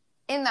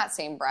 in that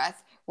same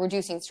breath,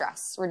 reducing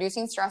stress.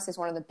 Reducing stress is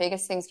one of the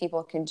biggest things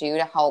people can do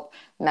to help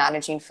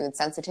managing food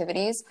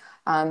sensitivities.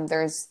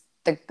 There's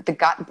the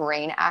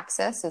gut-brain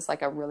axis is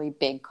like a really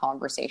big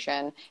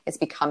conversation. It's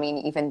becoming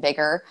even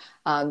bigger.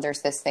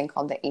 There's this thing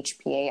called the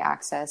HPA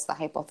axis, the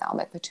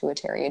hypothalamic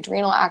pituitary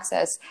adrenal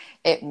axis.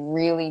 It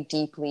really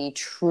deeply,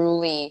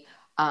 truly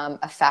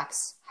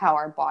affects how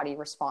our body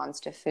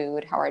responds to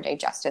food, how our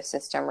digestive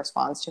system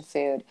responds to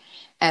food.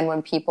 And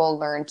when people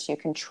learn to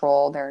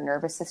control their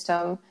nervous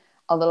system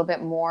a little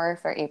bit more,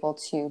 if they're able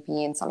to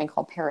be in something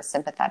called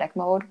parasympathetic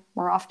mode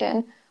more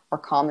often, or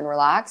calm and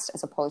relaxed,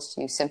 as opposed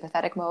to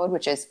sympathetic mode,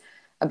 which is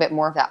a bit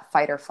more of that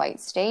fight or flight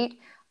state,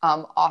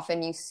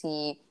 often you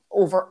see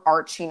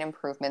overarching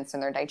improvements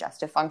in their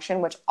digestive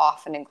function, which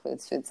often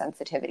includes food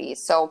sensitivities.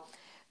 So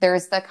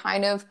there's the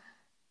kind of,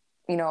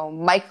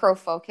 micro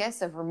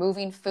focus of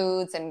removing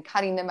foods and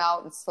cutting them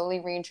out and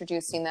slowly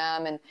reintroducing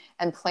them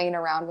and playing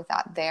around with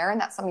that there. And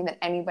that's something that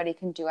anybody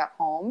can do at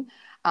home.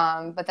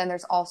 But then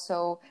there's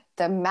also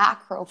the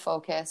macro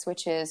focus,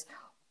 which is,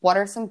 what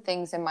are some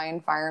things in my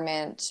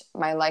environment,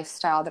 my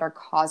lifestyle, that are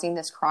causing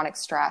this chronic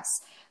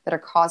stress, that are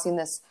causing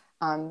this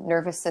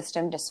nervous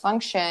system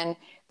dysfunction,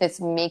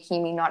 that's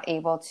making me not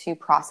able to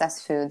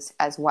process foods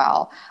as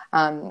well?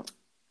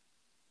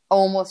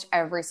 Almost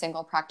every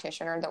single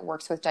practitioner that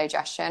works with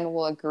digestion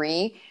will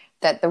agree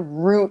that the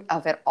root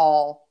of it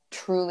all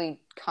truly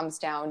comes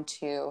down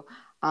to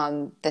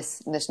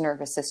this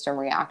nervous system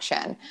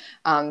reaction.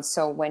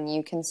 So when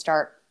you can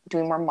start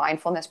doing more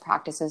mindfulness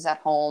practices at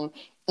home,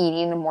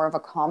 eating in more of a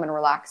calm and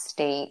relaxed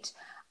state,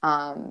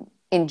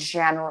 in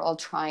general,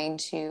 trying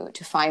to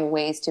find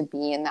ways to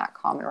be in that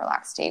calm and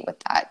relaxed state with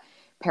that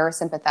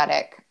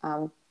parasympathetic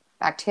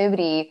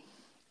activity,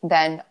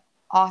 then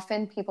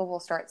often people will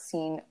start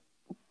seeing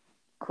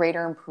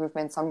greater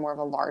improvements on more of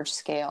a large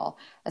scale,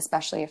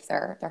 especially if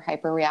they're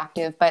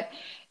hyperreactive. But,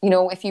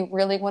 if you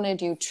really want to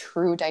do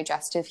true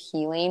digestive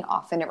healing,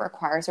 often it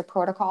requires a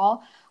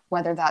protocol,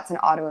 whether that's an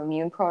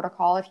autoimmune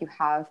protocol, if you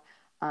have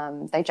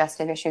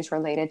digestive issues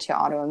related to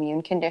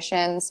autoimmune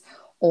conditions,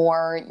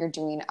 or you're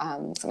doing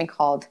something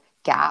called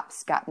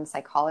GAPS, gut and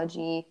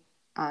psychology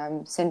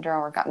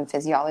syndrome, or gut and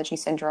physiology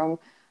syndrome.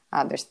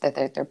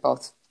 They're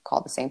both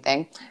called the same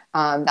thing.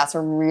 That's a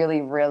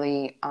really,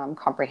 really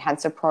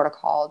comprehensive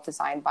protocol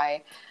designed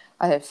by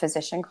a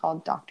physician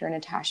called Dr.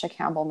 Natasha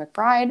Campbell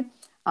McBride.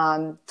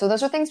 So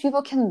those are things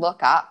people can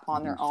look up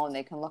on their own.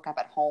 They can look up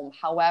at home.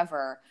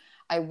 However,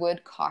 I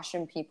would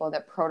caution people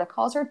that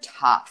protocols are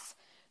tough.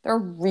 They're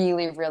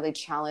really, really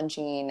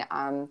challenging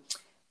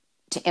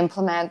to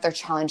implement. They're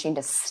challenging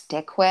to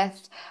stick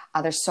with.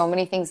 There's so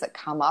many things that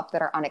come up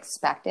that are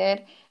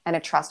unexpected, and a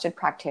trusted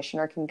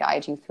practitioner can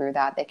guide you through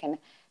that.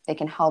 They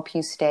can help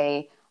you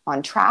stay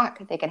on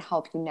track. They can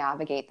help you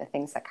navigate the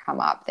things that come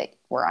up that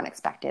were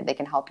unexpected. They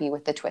can help you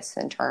with the twists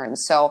and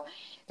turns. So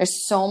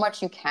there's so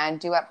much you can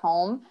do at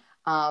home,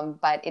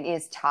 but it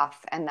is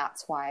tough. And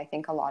that's why I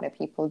think a lot of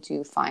people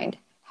do find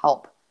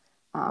help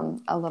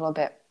a little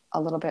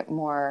bit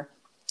more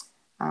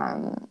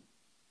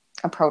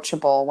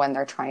approachable when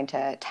they're trying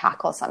to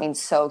tackle something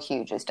so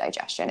huge as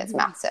digestion. It's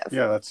massive.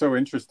 Yeah, that's so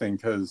interesting,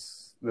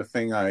 because the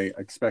thing I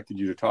expected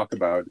you to talk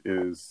about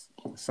is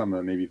some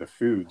of maybe the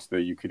foods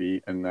that you could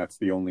eat, and that's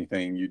the only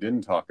thing you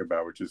didn't talk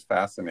about, which is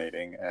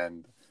fascinating,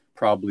 and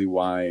probably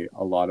why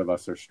a lot of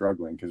us are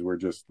struggling, because we're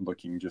just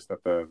looking just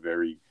at the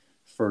very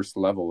first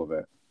level of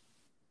it.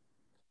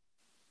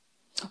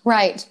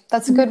 Right.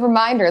 That's a good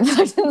reminder that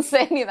I didn't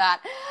say any of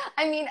that.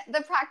 I mean,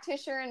 the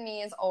practitioner in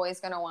me is always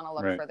going to want to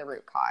look for the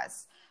root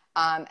cause.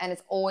 And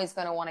it's always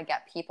going to want to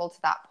get people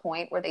to that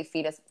point where they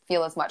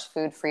feel as much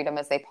food freedom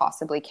as they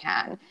possibly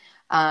can.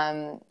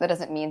 That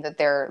doesn't mean that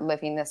they're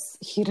living this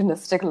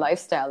hedonistic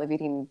lifestyle of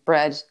eating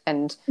bread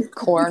and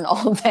corn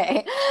all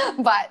day,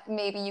 but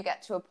maybe you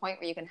get to a point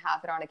where you can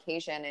have it on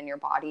occasion and your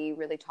body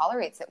really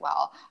tolerates it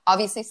well.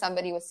 Obviously,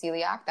 somebody with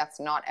celiac, that's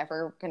not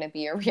ever going to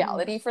be a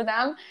reality for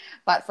them.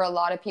 But for a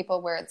lot of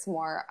people where it's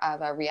more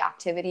of a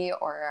reactivity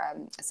or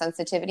a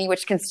sensitivity,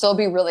 which can still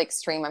be really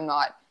extreme, I'm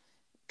not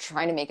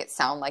trying to make it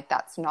sound like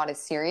that's not as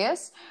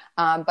serious,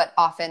 but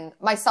often,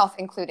 myself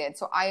included.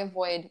 So I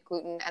avoid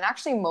gluten and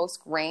actually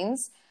most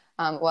grains.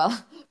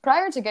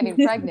 Prior to getting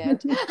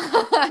pregnant,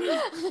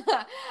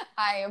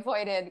 I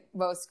avoided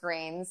most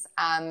grains,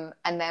 and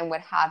then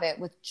would have it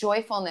with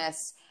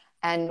joyfulness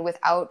and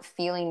without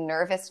feeling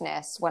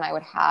nervousness when I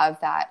would have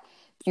that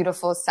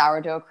beautiful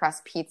sourdough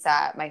crust pizza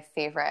at my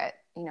favorite,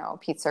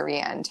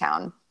 pizzeria in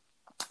town.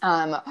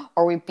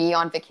 Or we'd be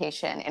on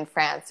vacation in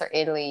France or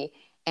Italy.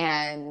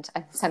 And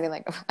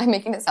I'm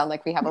making it sound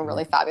like we have a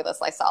really fabulous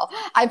lifestyle.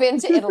 I've been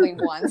to Italy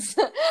once.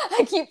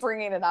 I keep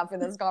bringing it up in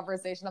this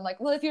conversation. I'm like,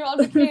 well, if you're on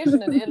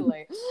vacation in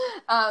Italy,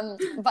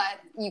 but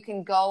you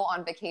can go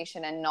on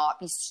vacation and not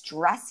be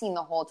stressing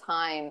the whole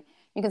time.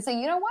 You can say,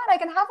 you know what, I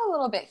can have a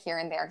little bit here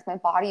and there because my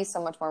body is so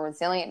much more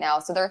resilient now.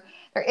 So there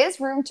is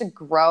room to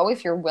grow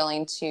if you're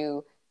willing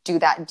to do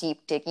that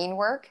deep digging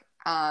work.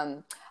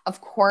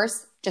 Of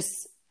course,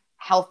 just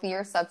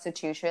healthier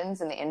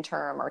substitutions in the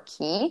interim are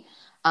key.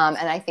 And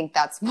I think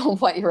that's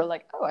what you were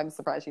like, oh, I'm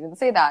surprised you didn't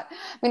say that.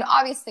 I mean,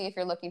 obviously, if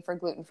you're looking for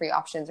gluten-free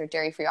options or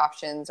dairy-free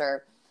options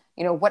or,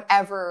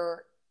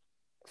 whatever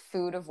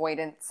food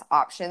avoidance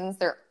options,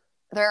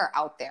 they're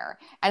out there.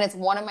 And it's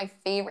one of my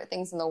favorite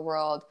things in the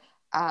world,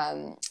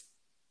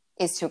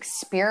 is to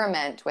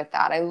experiment with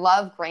that. I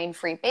love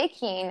grain-free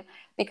baking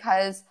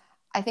because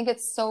I think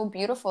it's so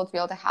beautiful to be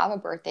able to have a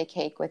birthday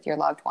cake with your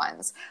loved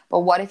ones.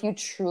 But what if you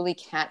truly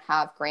can't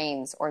have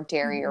grains or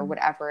dairy or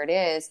whatever it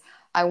is?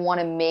 I want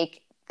to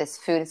make this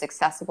food as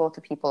accessible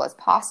to people as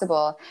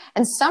possible.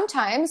 And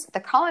sometimes the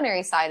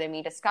culinary side of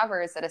me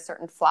discovers that a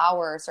certain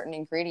flour or a certain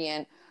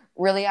ingredient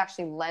really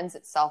actually lends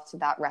itself to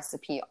that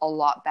recipe a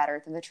lot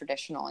better than the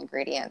traditional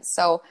ingredients.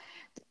 So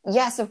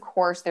yes, of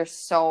course, there's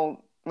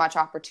so much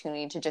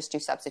opportunity to just do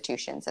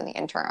substitutions in the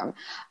interim.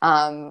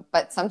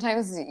 But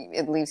sometimes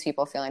it leaves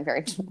people feeling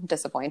very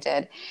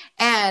disappointed.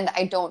 And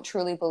I don't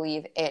truly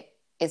believe it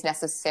is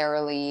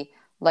necessarily,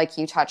 like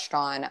you touched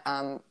on,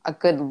 a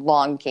good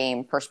long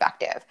game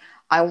perspective.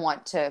 I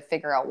want to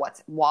figure out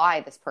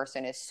why this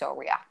person is so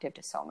reactive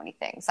to so many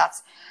things.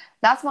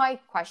 That's my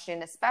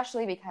question,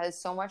 especially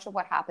because so much of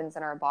what happens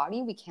in our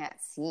body we can't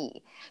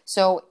see.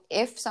 So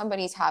if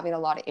somebody's having a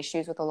lot of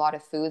issues with a lot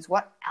of foods,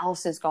 what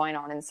else is going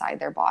on inside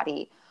their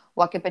body?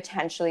 What could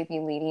potentially be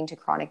leading to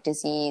chronic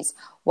disease?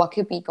 What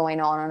could be going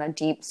on a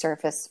deep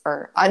surface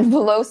or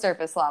below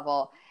surface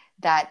level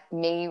that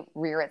may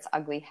rear its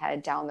ugly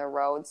head down the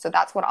road? So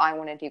that's what I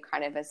want to do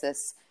kind of as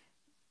this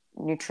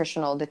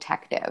nutritional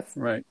detective.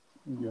 Right.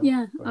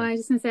 Yeah, I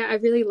was just going to say, I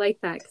really like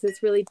that because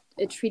it's really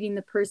treating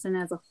the person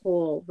as a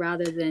whole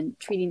rather than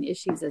treating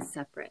issues as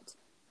separate.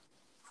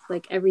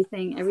 Like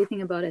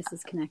everything about us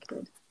is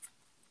connected.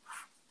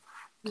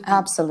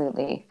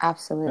 Absolutely.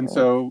 Absolutely. And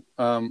so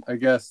I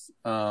guess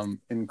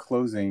in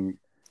closing,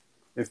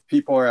 if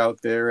people are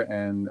out there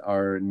and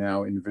are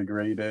now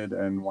invigorated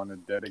and want to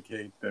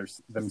dedicate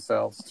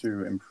themselves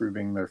to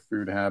improving their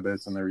food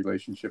habits and their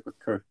relationship with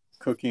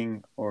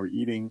cooking or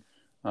eating,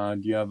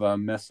 do you have a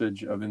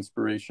message of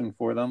inspiration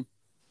for them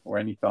or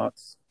any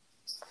thoughts?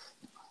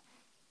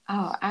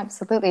 Oh,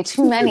 absolutely.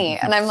 Too many.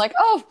 And I'm like,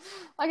 oh,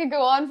 I could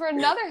go on for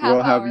another half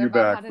we'll have hour you about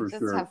back how to for just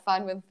sure. have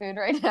fun with food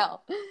right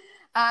now.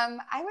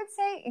 I would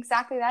say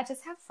exactly that.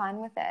 Just have fun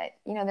with it.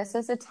 This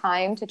is a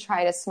time to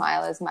try to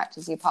smile as much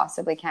as you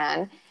possibly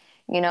can.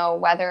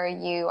 Whether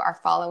you are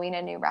following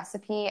a new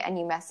recipe and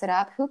you mess it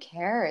up, who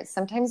cares?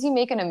 Sometimes you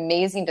make an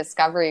amazing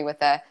discovery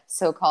with a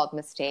so-called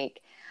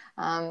mistake.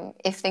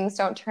 If things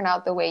don't turn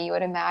out the way you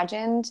had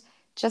imagined,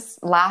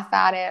 just laugh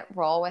at it,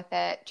 roll with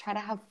it, try to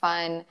have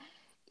fun.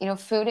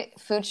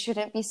 Food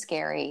shouldn't be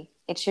scary.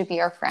 It should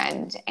be our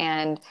friend.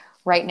 And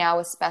right now,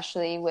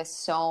 especially with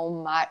so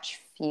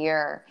much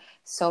fear,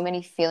 so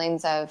many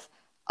feelings of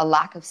a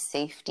lack of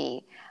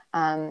safety,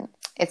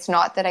 it's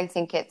not that I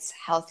think it's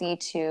healthy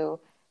to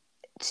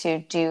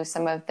do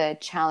some of the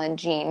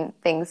challenging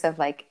things of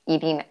like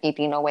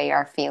eating away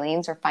our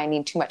feelings or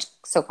finding too much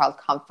so-called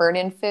comfort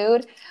in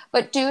food,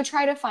 but do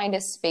try to find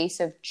a space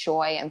of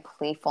joy and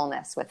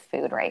playfulness with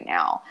food right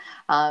now.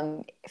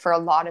 For a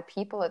lot of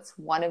people, it's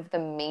one of the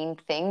main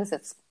things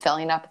that's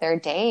filling up their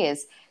day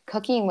is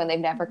cooking when they've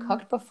never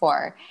cooked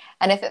before.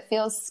 And if it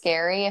feels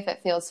scary, if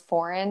it feels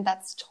foreign,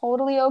 that's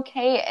totally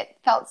okay. It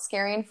felt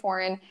scary and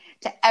foreign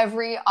to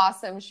every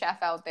awesome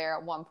chef out there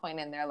at one point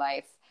in their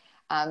life.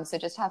 So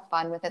just have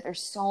fun with it. There's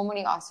so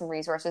many awesome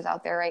resources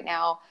out there right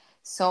now.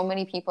 So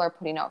many people are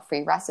putting out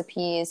free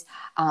recipes.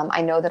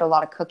 I know that a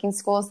lot of cooking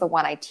schools, the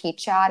one I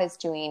teach at, is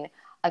doing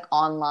like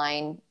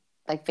online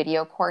like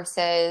video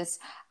courses.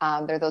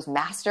 There are those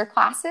master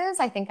classes.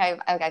 I think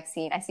I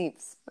see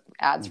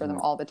ads for them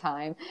all the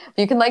time.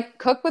 But you can like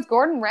cook with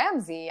Gordon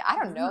Ramsay. I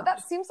don't know.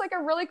 That seems like a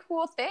really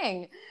cool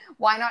thing.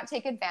 Why not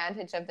take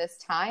advantage of this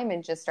time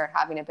and just start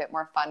having a bit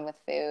more fun with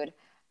food?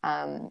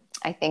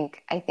 I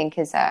think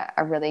is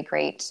a really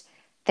great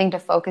thing to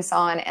focus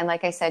on. And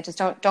like I said, just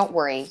don't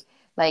worry.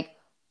 Like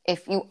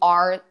if you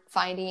are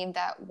finding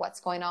that what's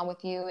going on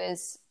with you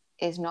is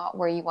not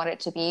where you want it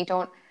to be,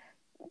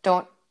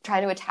 don't try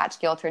to attach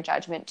guilt or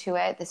judgment to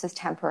it. This is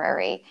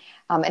temporary.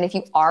 And if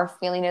you are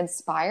feeling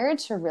inspired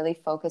to really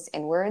focus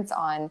inwards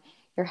on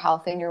your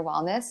health and your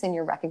wellness, and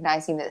you're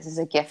recognizing that this is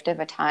a gift of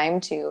a time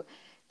to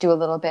do a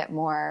little bit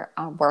more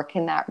work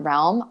in that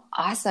realm,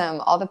 awesome.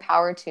 All the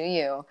power to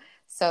you.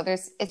 So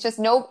there's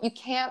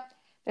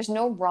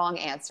no wrong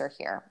answer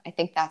here. I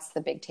think that's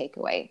the big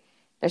takeaway.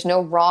 There's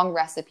no wrong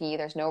recipe.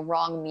 There's no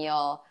wrong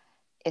meal.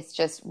 It's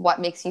just what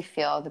makes you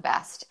feel the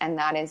best. And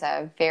that is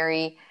a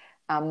very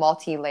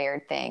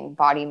multi-layered thing,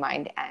 body,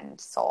 mind, and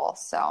soul.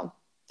 So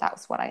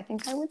that's what I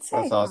think I would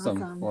say. That's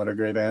awesome. What a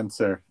great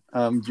answer.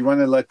 Do you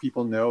want to let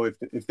people know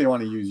if they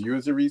want to use you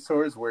as a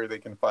resource, where they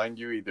can find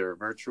you either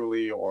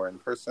virtually or in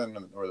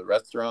person or the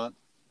restaurant?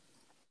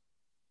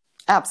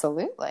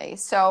 Absolutely.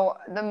 So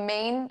the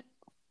main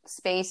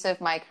space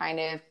of my kind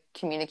of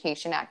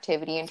communication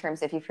activity in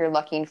terms of if you're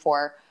looking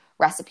for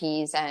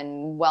recipes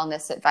and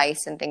wellness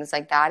advice and things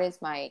like that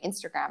is my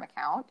Instagram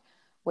account,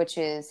 which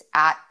is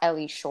at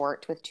Ellie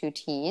Short with 2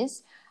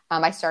 T's.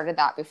 I started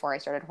that before I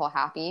started Whole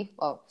Happy.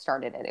 Well,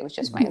 started it. It was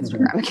just my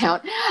Instagram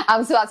account.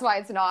 So that's why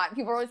it's not,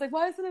 people are always like,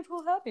 why isn't it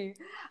Whole Happy?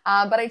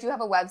 But I do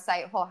have a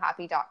website,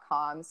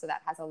 wholehappy.com. So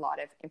that has a lot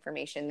of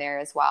information there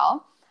as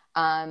well.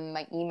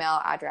 My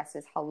email address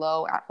is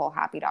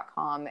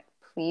hello@wholehappy.com.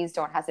 Please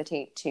don't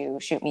hesitate to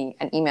shoot me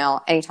an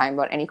email anytime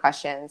about any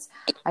questions.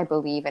 I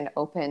believe in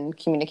open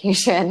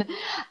communication.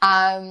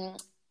 And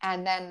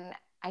then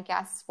I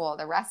guess, well,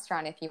 the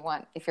restaurant,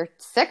 if you're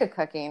sick of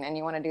cooking and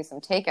you want to do some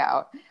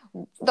takeout,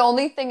 the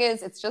only thing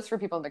is it's just for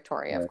people in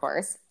Victoria, of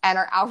course. And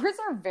our hours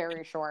are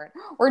very short.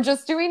 We're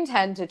just doing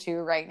 10 to 2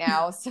 right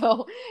now.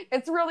 So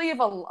it's really a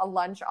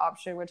lunch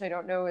option, which I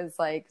don't know is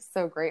like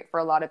so great for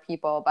a lot of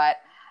people. But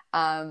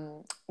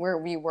where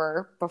we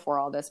were before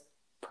all this,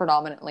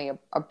 predominantly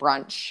a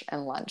brunch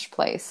and lunch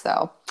place.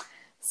 So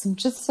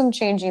some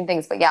changing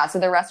things. But yeah, so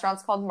the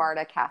restaurant's called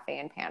Marta Cafe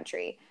and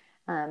Pantry.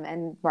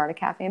 And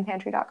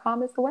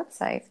martacafeandpantry.com is the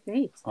website.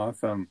 Great.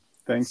 Awesome.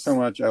 Thanks so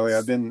much, Ellie.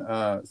 I've been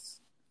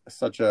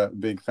such a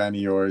big fan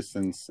of yours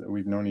since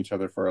we've known each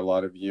other for a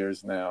lot of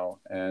years now.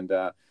 And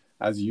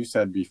as you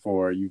said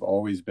before, you've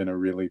always been a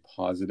really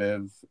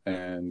positive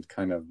and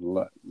kind of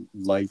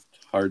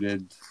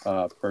light-hearted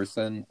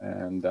person.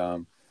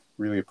 And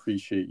really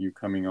appreciate you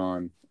coming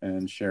on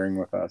and sharing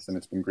with us. And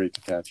it's been great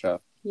to catch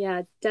up.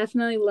 Yeah,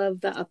 definitely love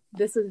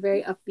this is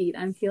very upbeat.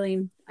 I'm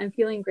feeling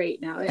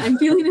great now. I'm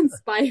feeling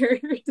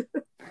inspired.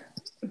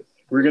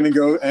 We're gonna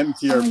go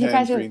empty our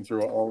pantry and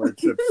throw all our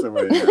chips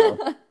away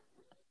now.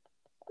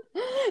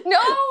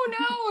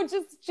 No,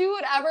 just do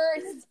whatever.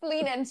 Just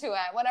lean into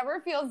it.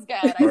 Whatever feels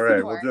good. All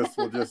right,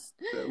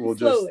 we'll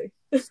just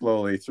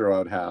slowly throw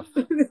out half.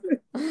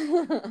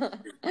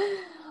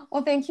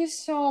 Well, thank you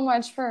so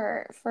much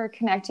for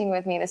connecting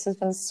with me. This has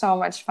been so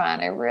much fun.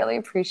 I really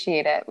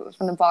appreciate it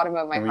from the bottom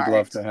of my heart. We'd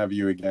love to have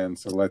you again,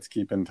 so let's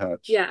keep in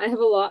touch. Yeah, I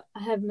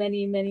have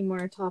many, many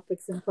more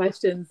topics and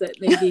questions that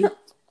maybe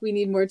we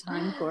need more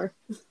time for.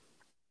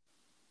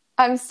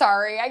 I'm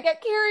sorry. I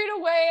get carried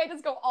away. I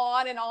just go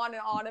on and on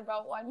and on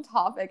about one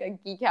topic. I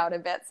geek out a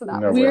bit, so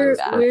that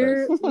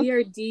we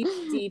are deep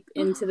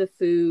into the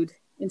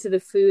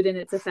food and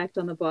its effect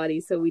on the body.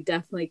 So we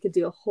definitely could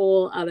do a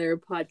whole other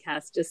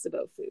podcast just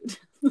about food.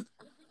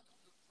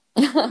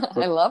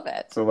 I love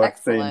it. So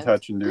let's stay in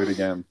touch and do it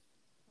again.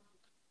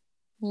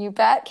 You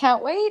bet.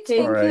 Can't wait.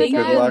 All right.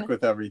 Good luck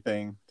with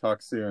everything.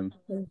 Talk soon.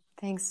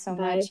 Thanks so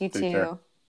much. You too.